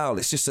 It's a foul.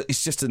 It's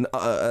just an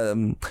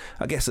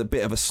I guess a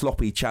bit of a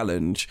sloppy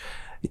challenge.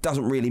 It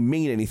doesn't really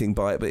mean anything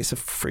by it, but it's a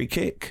free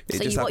kick.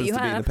 It just happens to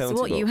be in the penalty box.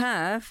 So what you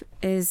have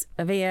is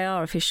a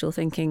VAR official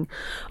thinking,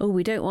 oh,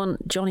 we don't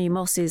want Johnny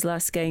Moss's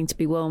last game to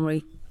be one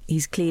where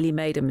he's clearly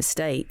made a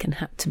mistake and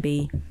had to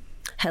be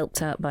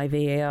helped out by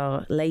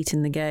VAR late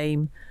in the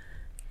game.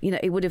 You know,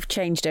 it would have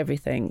changed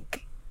everything.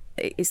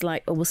 It's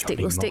like, oh, we'll stick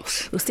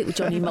with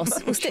Johnny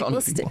Moss. We'll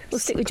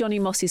stick with Johnny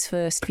Moss's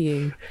first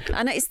view,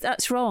 and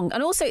that's wrong.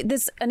 And also,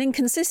 there's an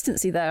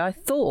inconsistency there. I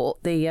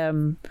thought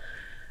the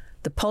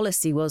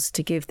policy was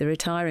to give the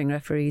retiring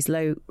referees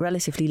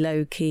relatively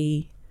low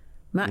key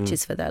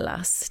matches for their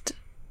last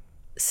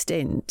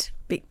stint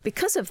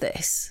because of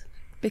this,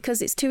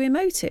 because it's too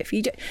emotive.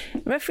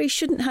 Referees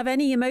shouldn't have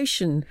any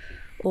emotion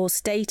or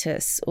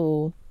status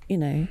or, you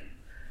know,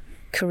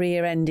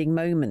 career-ending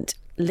moment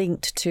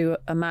linked to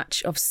a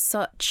match of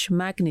such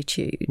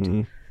magnitude.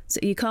 Mm-hmm. So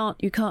you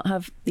can't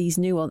have these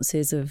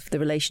nuances of the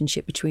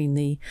relationship between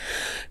the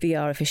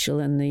VAR official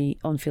and the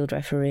on-field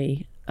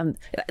referee, and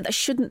that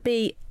shouldn't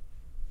be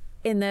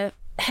in their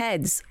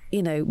heads.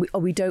 You know,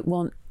 we don't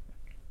want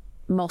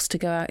Moss to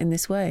go out in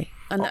this way,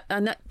 and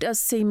that does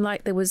seem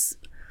like there was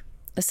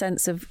a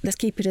sense of, let's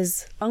keep it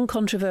as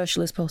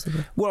uncontroversial as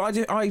possible. Well, I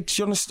you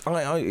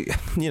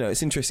know,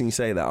 it's interesting you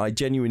say that. I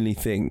genuinely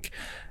think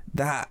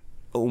that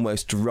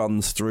almost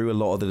runs through a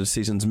lot of the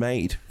decisions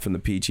made from the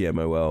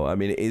PGMOL. I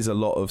mean, it is a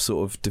lot of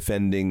sort of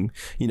defending,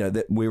 you know,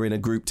 that we're in a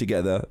group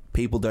together.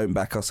 People don't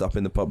back us up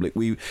in the public.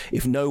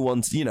 If no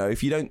one's, you know,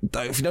 if you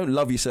don't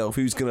love yourself,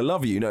 who's going to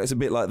love you? You know, it's a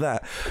bit like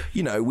that.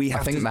 You know, I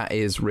think that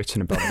is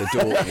written above the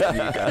door when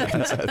you go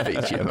into the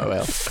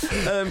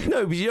PGMOL.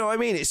 No, but you know what I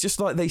mean? It's just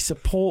like they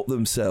support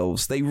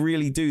themselves. They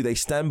really do. They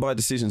stand by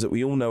decisions that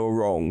we all know are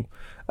wrong,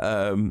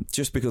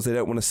 just because they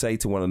don't want to say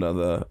to one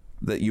another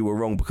that you were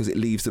wrong, because it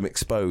leaves them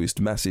exposed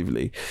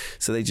massively.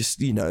 So they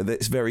just, you know,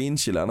 it's very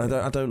insular, and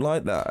I don't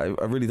like that.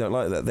 I really don't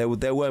like that.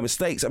 There were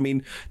mistakes. I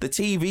mean, the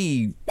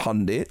TV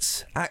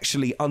pundits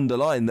actually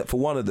underlined that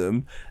for one of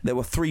them there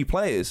were 3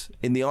 players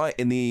in the eye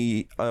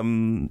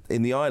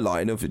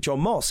line of John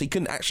Moss. He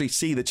couldn't actually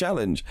see the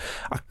challenge.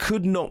 I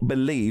could not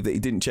believe that he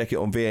didn't check it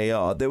on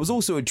VAR. There was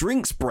also a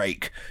drinks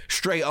break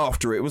straight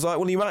after it. It was like,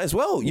 well, you might as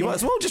well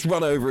just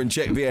run over and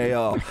check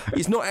VAR.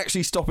 It's not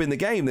actually stopping the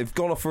game. They've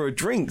gone off for a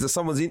drink.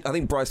 Someone's in. I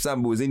think Bryce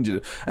Samble was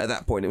injured at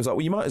that point. It was like,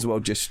 well, you might as well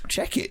just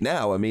check it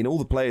now. I mean, all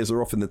the players are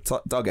off in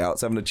the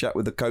dugouts having a chat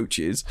with the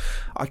coaches.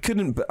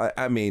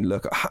 I mean,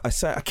 look,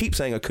 I keep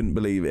saying I couldn't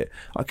believe it.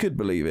 I could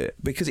believe it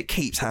because it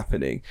keeps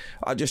happening.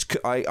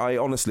 I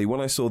honestly, when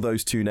I saw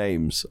those 2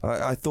 names,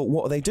 I thought,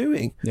 what are they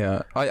doing?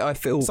 Yeah, I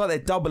feel it's like they're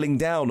doubling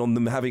down on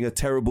them having a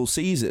terrible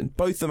season.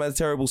 Both of them had a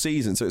terrible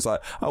season, so it's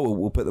like, oh, well,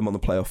 we'll put them on the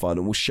playoff final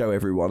and we'll show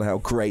everyone how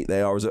great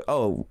they are.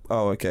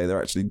 Okay,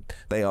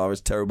 they are as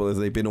terrible as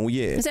they've been all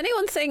year. Does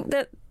anyone think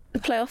that the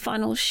playoff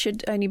final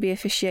should only be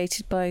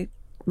officiated by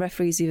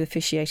referees who've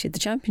officiated the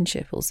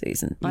championship all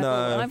season?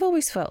 I've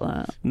always felt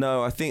that.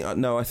 No, I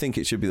think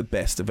it should be the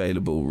best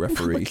available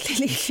referee.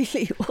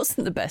 Clearly, it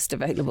wasn't the best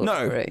available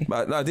referee.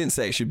 No, I didn't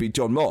say it should be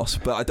John Moss,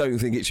 but I don't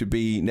think it should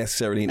be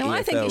necessarily an EFL.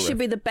 I think it should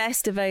be the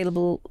best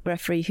available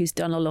referee who's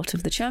done a lot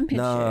of the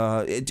championship.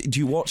 No, do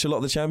you watch a lot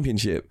of the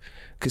championship?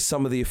 Because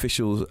some of the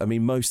officials, I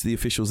mean, most of the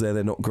officials there,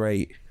 they're not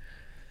great.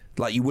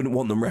 Like, you wouldn't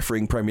want them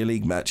refereeing Premier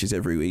League matches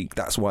every week.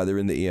 That's why they're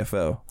in the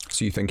EFL.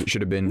 So you think it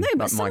should have been but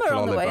like some Michael are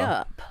on Oliver? The way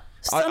up.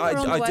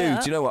 I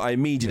do. Do you know what? I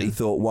immediately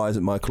thought, why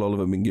hasn't Michael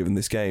Oliver been given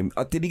this game?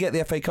 Did he get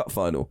the FA Cup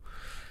final?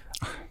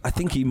 I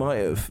think he might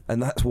have,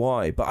 and that's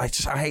why. But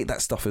I hate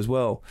that stuff as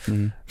well.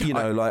 Mm. You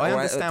know, like, I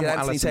understand did what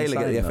Anthony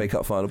Taylor get the FA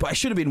Cup final? But it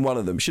should have been one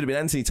of them. It should have been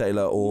Anthony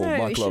Taylor or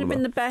Michael Oliver. It should have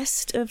been the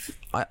best of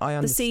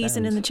the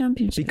season in the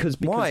championship. Because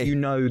why? You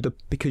know the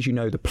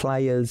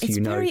players.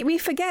 We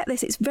forget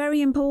this. It's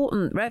very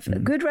important.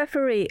 Good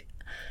referee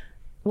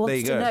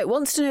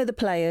wants to know the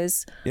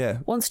players. Yeah.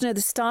 Wants to know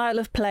the style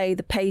of play,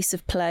 the pace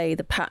of play,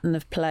 the pattern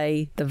of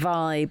play, the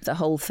vibe, the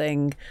whole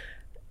thing.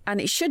 And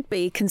it should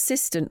be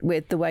consistent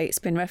with the way it's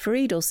been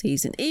refereed all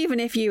season. Even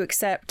if you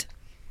accept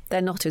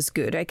they're not as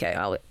good. Okay,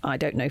 I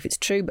don't know if it's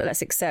true, but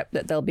let's accept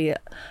that they'll be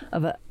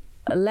of a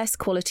less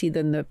quality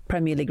than the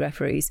Premier League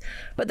referees.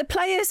 But the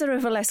players are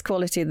of a less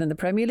quality than the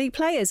Premier League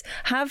players.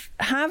 Have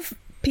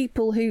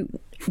people who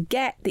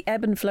get the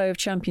ebb and flow of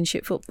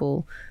Championship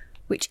football,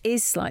 which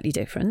is slightly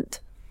different.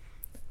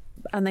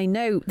 and they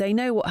know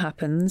what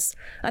happens,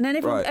 and then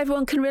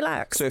everyone can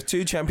relax. So if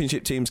 2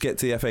 Championship teams get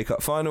to the FA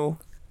Cup final,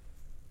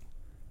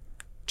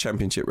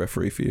 Championship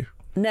referee for you?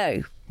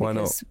 No. Why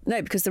not?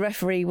 No, because the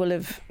referee will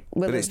have...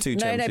 It's 2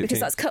 Championship No, because teams.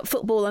 that's cup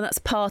football, and that's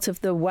part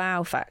of the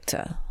wow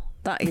factor.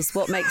 That is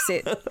what makes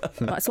it...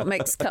 That's what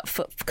makes cup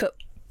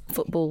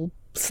football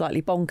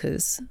slightly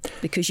bonkers,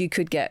 because you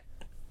could get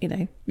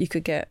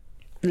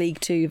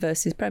League Two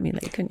versus Premier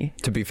League, couldn't you?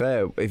 To be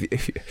fair,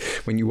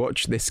 if when you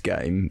watch this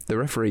game, the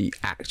referee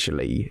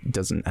actually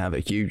doesn't have a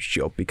huge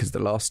job, because the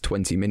last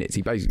 20 minutes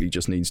he basically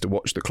just needs to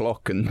watch the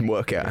clock and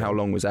work out how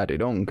long was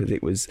added on, because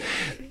it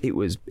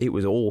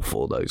was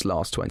awful, those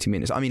last 20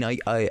 minutes. I mean,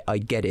 I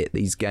get it.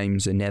 These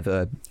games are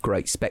never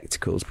great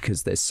spectacles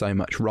because there's so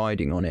much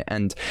riding on it,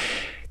 and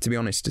to be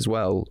honest as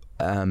well,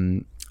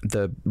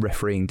 the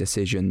refereeing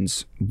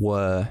decisions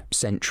were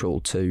central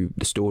to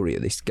the story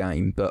of this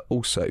game. But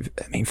also,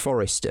 I mean,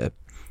 Forest,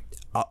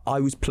 I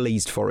was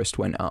pleased Forest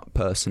went up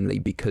personally,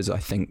 because I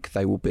think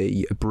they will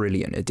be a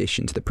brilliant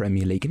addition to the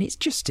Premier League, and it's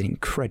just an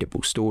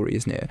incredible story,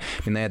 isn't it?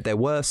 I mean, they had their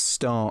worst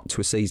start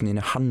to a season in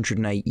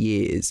 108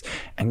 years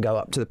and go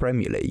up to the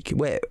Premier League,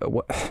 where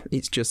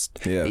it's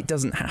just, it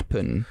doesn't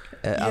happen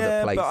at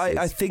other places. But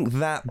I think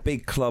that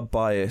big club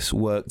bias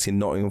worked in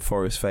Nottingham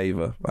Forest's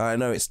favour. I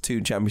know it's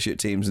 2 Championship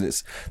teams and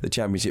it's the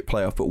Championship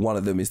playoff, but one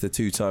of them is the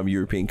 2-time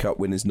European Cup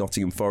winners,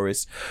 Nottingham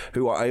Forest,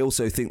 who I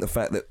also think the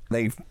fact that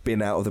they've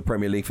been out of the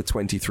Premier League for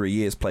 23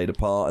 years played a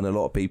part, and a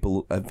lot of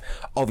people have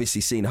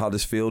obviously seen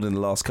Huddersfield in the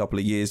last couple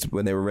of years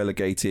when they were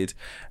relegated.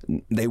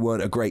 They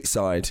weren't a great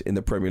side in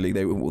the Premier League.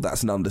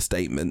 That's an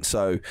understatement.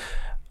 So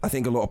I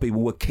think a lot of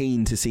people were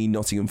keen to see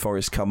Nottingham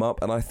Forest come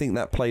up, and I think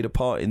that played a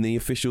part in the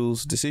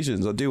officials'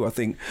 decisions. I do. I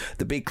think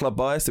the big club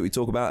bias that we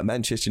talk about at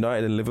Manchester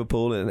United and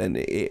Liverpool, and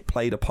it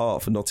played a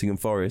part for Nottingham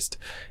Forest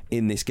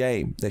in this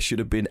game. There should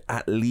have been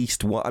at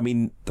least one. I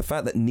mean, the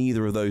fact that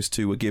neither of those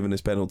 2 were given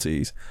as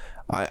penalties,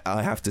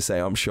 I have to say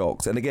I'm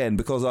shocked. And again,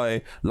 because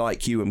I,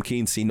 like you, am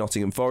keen to see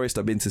Nottingham Forest.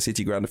 I've been to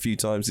City Ground a few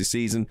times this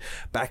season,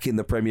 back in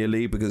the Premier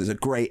League, because it's a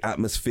great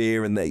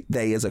atmosphere, and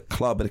they as a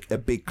club, a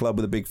big club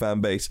with a big fan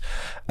base,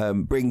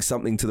 bring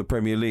something to the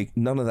Premier League.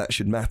 None of that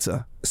should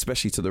matter,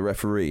 especially to the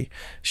referee.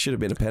 Should have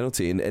been a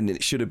penalty, and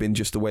it should have been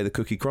just the way the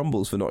cookie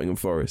crumbles for Nottingham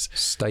Forest.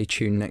 Stay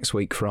tuned next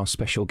week for our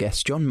special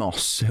guest, John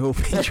Moss, who will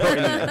be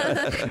joining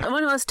us. I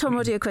want to ask Tom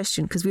Roddy a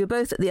question, because we were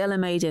both at the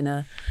LMA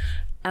dinner,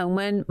 and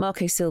when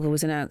Marco Silva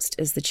was announced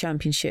as the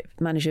Championship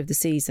Manager of the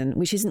season,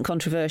 which isn't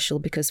controversial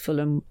because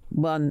Fulham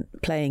won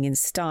playing in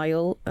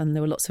style, and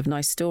there were lots of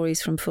nice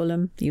stories from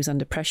Fulham. He was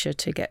under pressure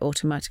to get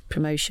automatic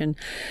promotion,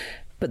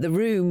 but the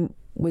room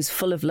was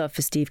full of love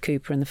for Steve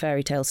Cooper and the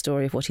fairy tale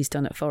story of what he's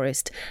done at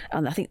Forest.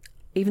 And I think,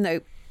 even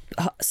though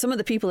some of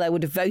the people there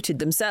would have voted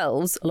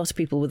themselves, a lot of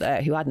people were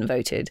there who hadn't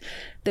voted,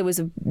 there was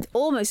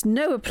almost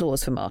no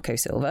applause for Marco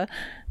Silva.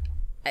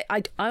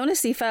 I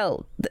honestly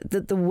felt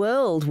that the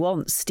world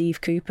wants Steve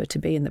Cooper to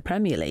be in the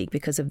Premier League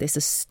because of this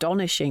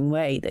astonishing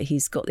way that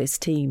he's got this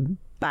team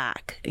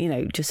back,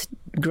 just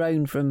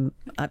grown from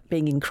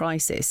being in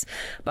crisis.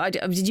 But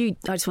I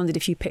just wondered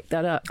if you picked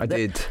that up. I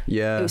did,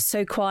 yeah. It was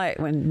so quiet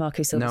when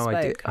Marco Silva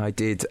spoke. I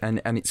did. And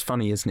it's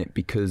funny, isn't it?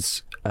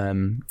 Because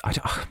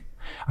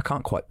I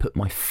can't quite put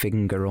my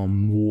finger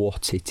on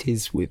what it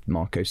is with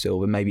Marco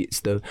Silva. Maybe it's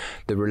the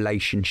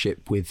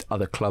relationship with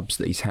other clubs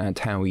that he's had,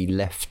 how he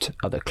left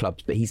other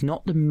clubs. But he's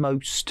not the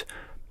most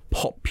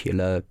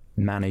popular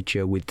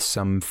manager with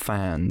some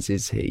fans,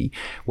 is he?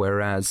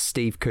 Whereas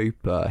Steve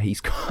Cooper,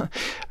 he's got,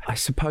 I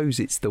suppose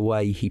it's the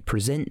way he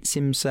presents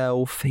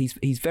himself. He's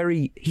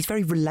very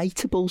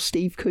relatable,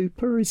 Steve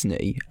Cooper, isn't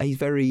he? He's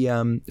very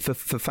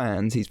for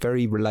fans, he's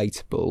very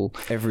relatable.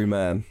 Every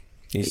man.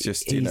 He's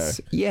just,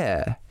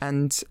 Yeah,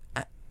 and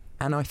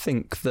I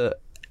think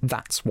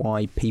that's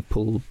why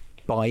people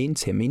buy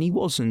into him. I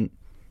mean,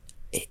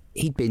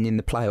 he'd been in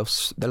the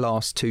playoffs the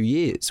last 2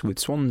 years with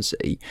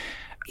Swansea.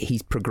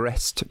 He's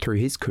progressed through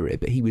his career,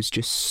 but he was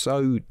just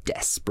so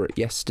desperate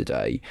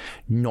yesterday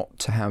not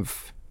to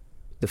have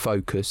the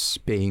focus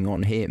being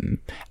on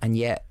him, and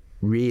yet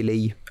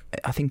really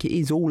I think it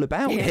is all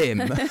about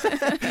him.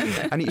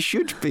 And it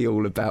should be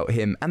all about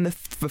him. And the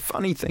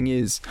funny thing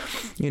is,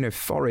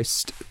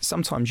 Forest,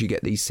 sometimes you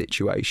get these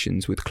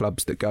situations with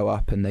clubs that go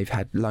up and they've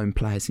had loan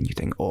players and you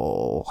think,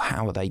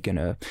 how are they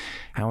gonna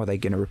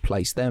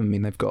replace them? I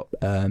mean, they've got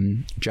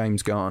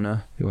James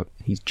Garner, who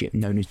he's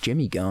known as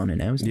Jimmy Garner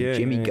now, isn't he?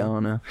 Jimmy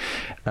Garner,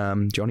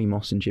 Johnny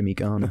Moss and Jimmy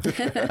Garner.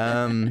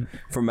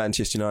 From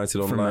Manchester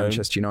United on loan.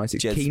 Manchester United.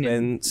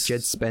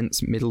 Jed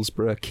Spence,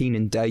 Middlesbrough,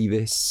 Keenan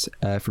Davis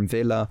from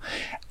Villa.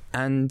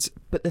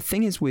 But the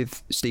thing is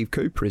with Steve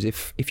Cooper is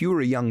if you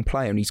were a young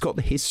player, and he's got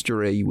the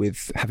history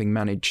with having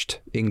managed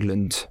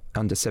England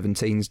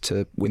under-17s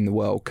to win the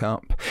World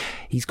Cup,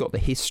 he's got the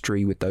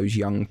history with those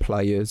young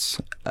players.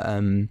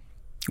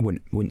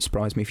 Wouldn't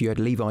surprise me if you had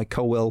Levi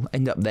Colwill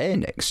end up there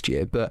next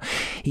year, but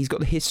he's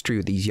got the history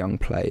with these young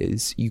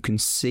players. You can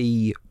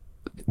see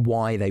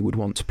why they would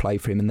want to play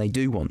for him, and they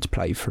do want to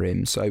play for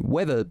him. So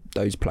whether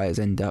those players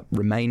end up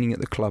remaining at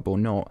the club or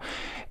not,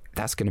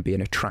 that's going to be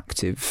an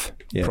attractive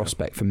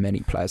prospect for many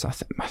players. I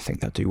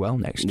think they'll do well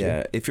next year.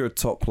 Yeah, if you're a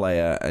top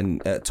player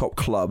and top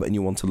club and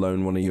you want to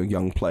loan one of your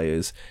young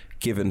players,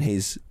 given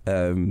his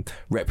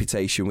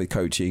reputation with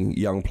coaching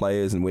young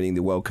players and winning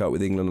the World Cup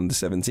with England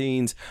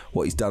under-17s,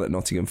 what he's done at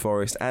Nottingham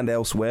Forest and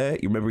elsewhere.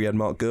 You remember he had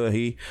Mark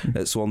Gurhey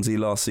at Swansea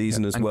last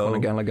season as well.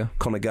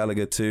 Conor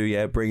Gallagher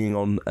too, bringing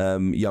on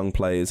young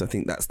players. I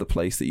think that's the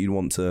place that you'd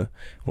want to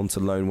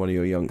loan one of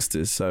your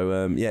youngsters.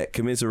 So,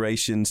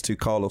 commiserations to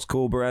Carlos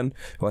Corberán,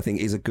 who I think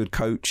is a good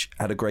coach,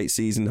 had a great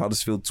season.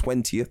 Huddersfield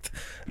 20th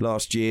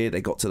last year. They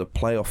got to the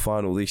playoff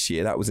final this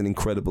year. That was an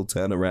incredible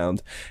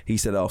turnaround. He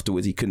said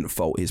afterwards he couldn't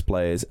fault his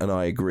players, and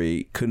I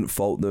agree, couldn't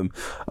fault them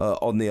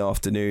on the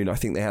afternoon. I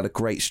think they had a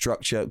great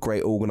structure,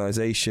 great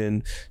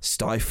organisation,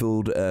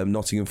 stifled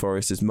Nottingham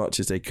Forest as much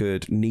as they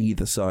could.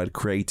 Neither side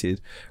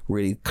created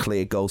really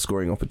clear goal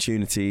scoring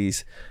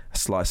opportunities. A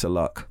slice of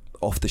luck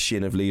off the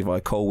shin of Levi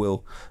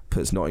Colwill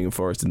puts Nottingham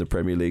Forest in the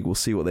Premier League. We'll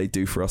see what they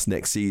do for us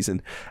next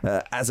season.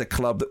 As a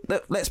club,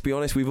 let's be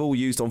honest, we've all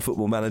used on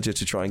Football Manager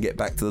to try and get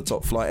back to the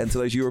top flight and to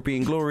those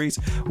European glories.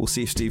 We'll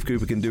see if Steve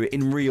Cooper can do it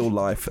in real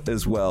life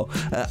as well.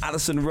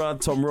 Alison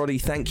Rudd, Tom Roddy,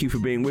 thank you for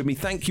being with me.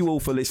 Thank you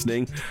all for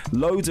listening.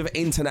 Loads of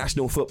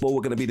international football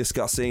we're going to be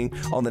discussing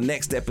on the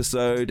next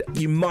episode.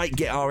 You might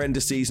get our end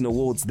of season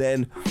awards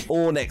then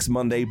or next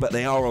Monday, but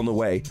they are on the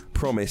way.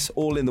 Promise,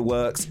 all in the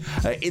works.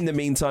 In the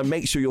meantime,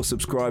 make sure you're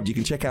subscribed. You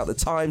can check out the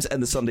Times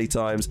and the Sunday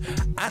Times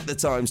at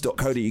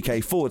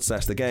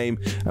thetimes.co.uk/the game,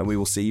 and we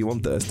will see you on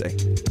Thursday.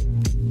 The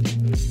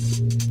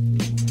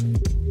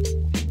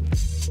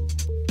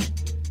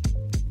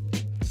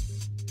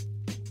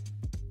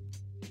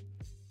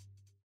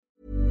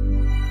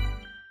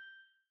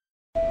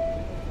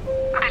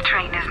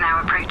train is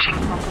now approaching.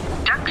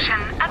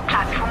 Junction at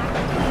platform.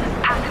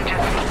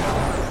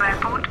 Passengers,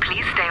 airport,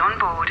 please stay on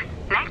board.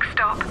 Next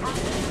stop,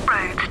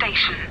 road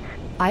station.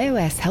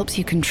 iOS helps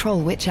you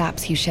control which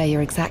apps you share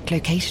your exact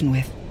location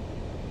with.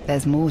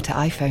 There's more to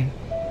iPhone.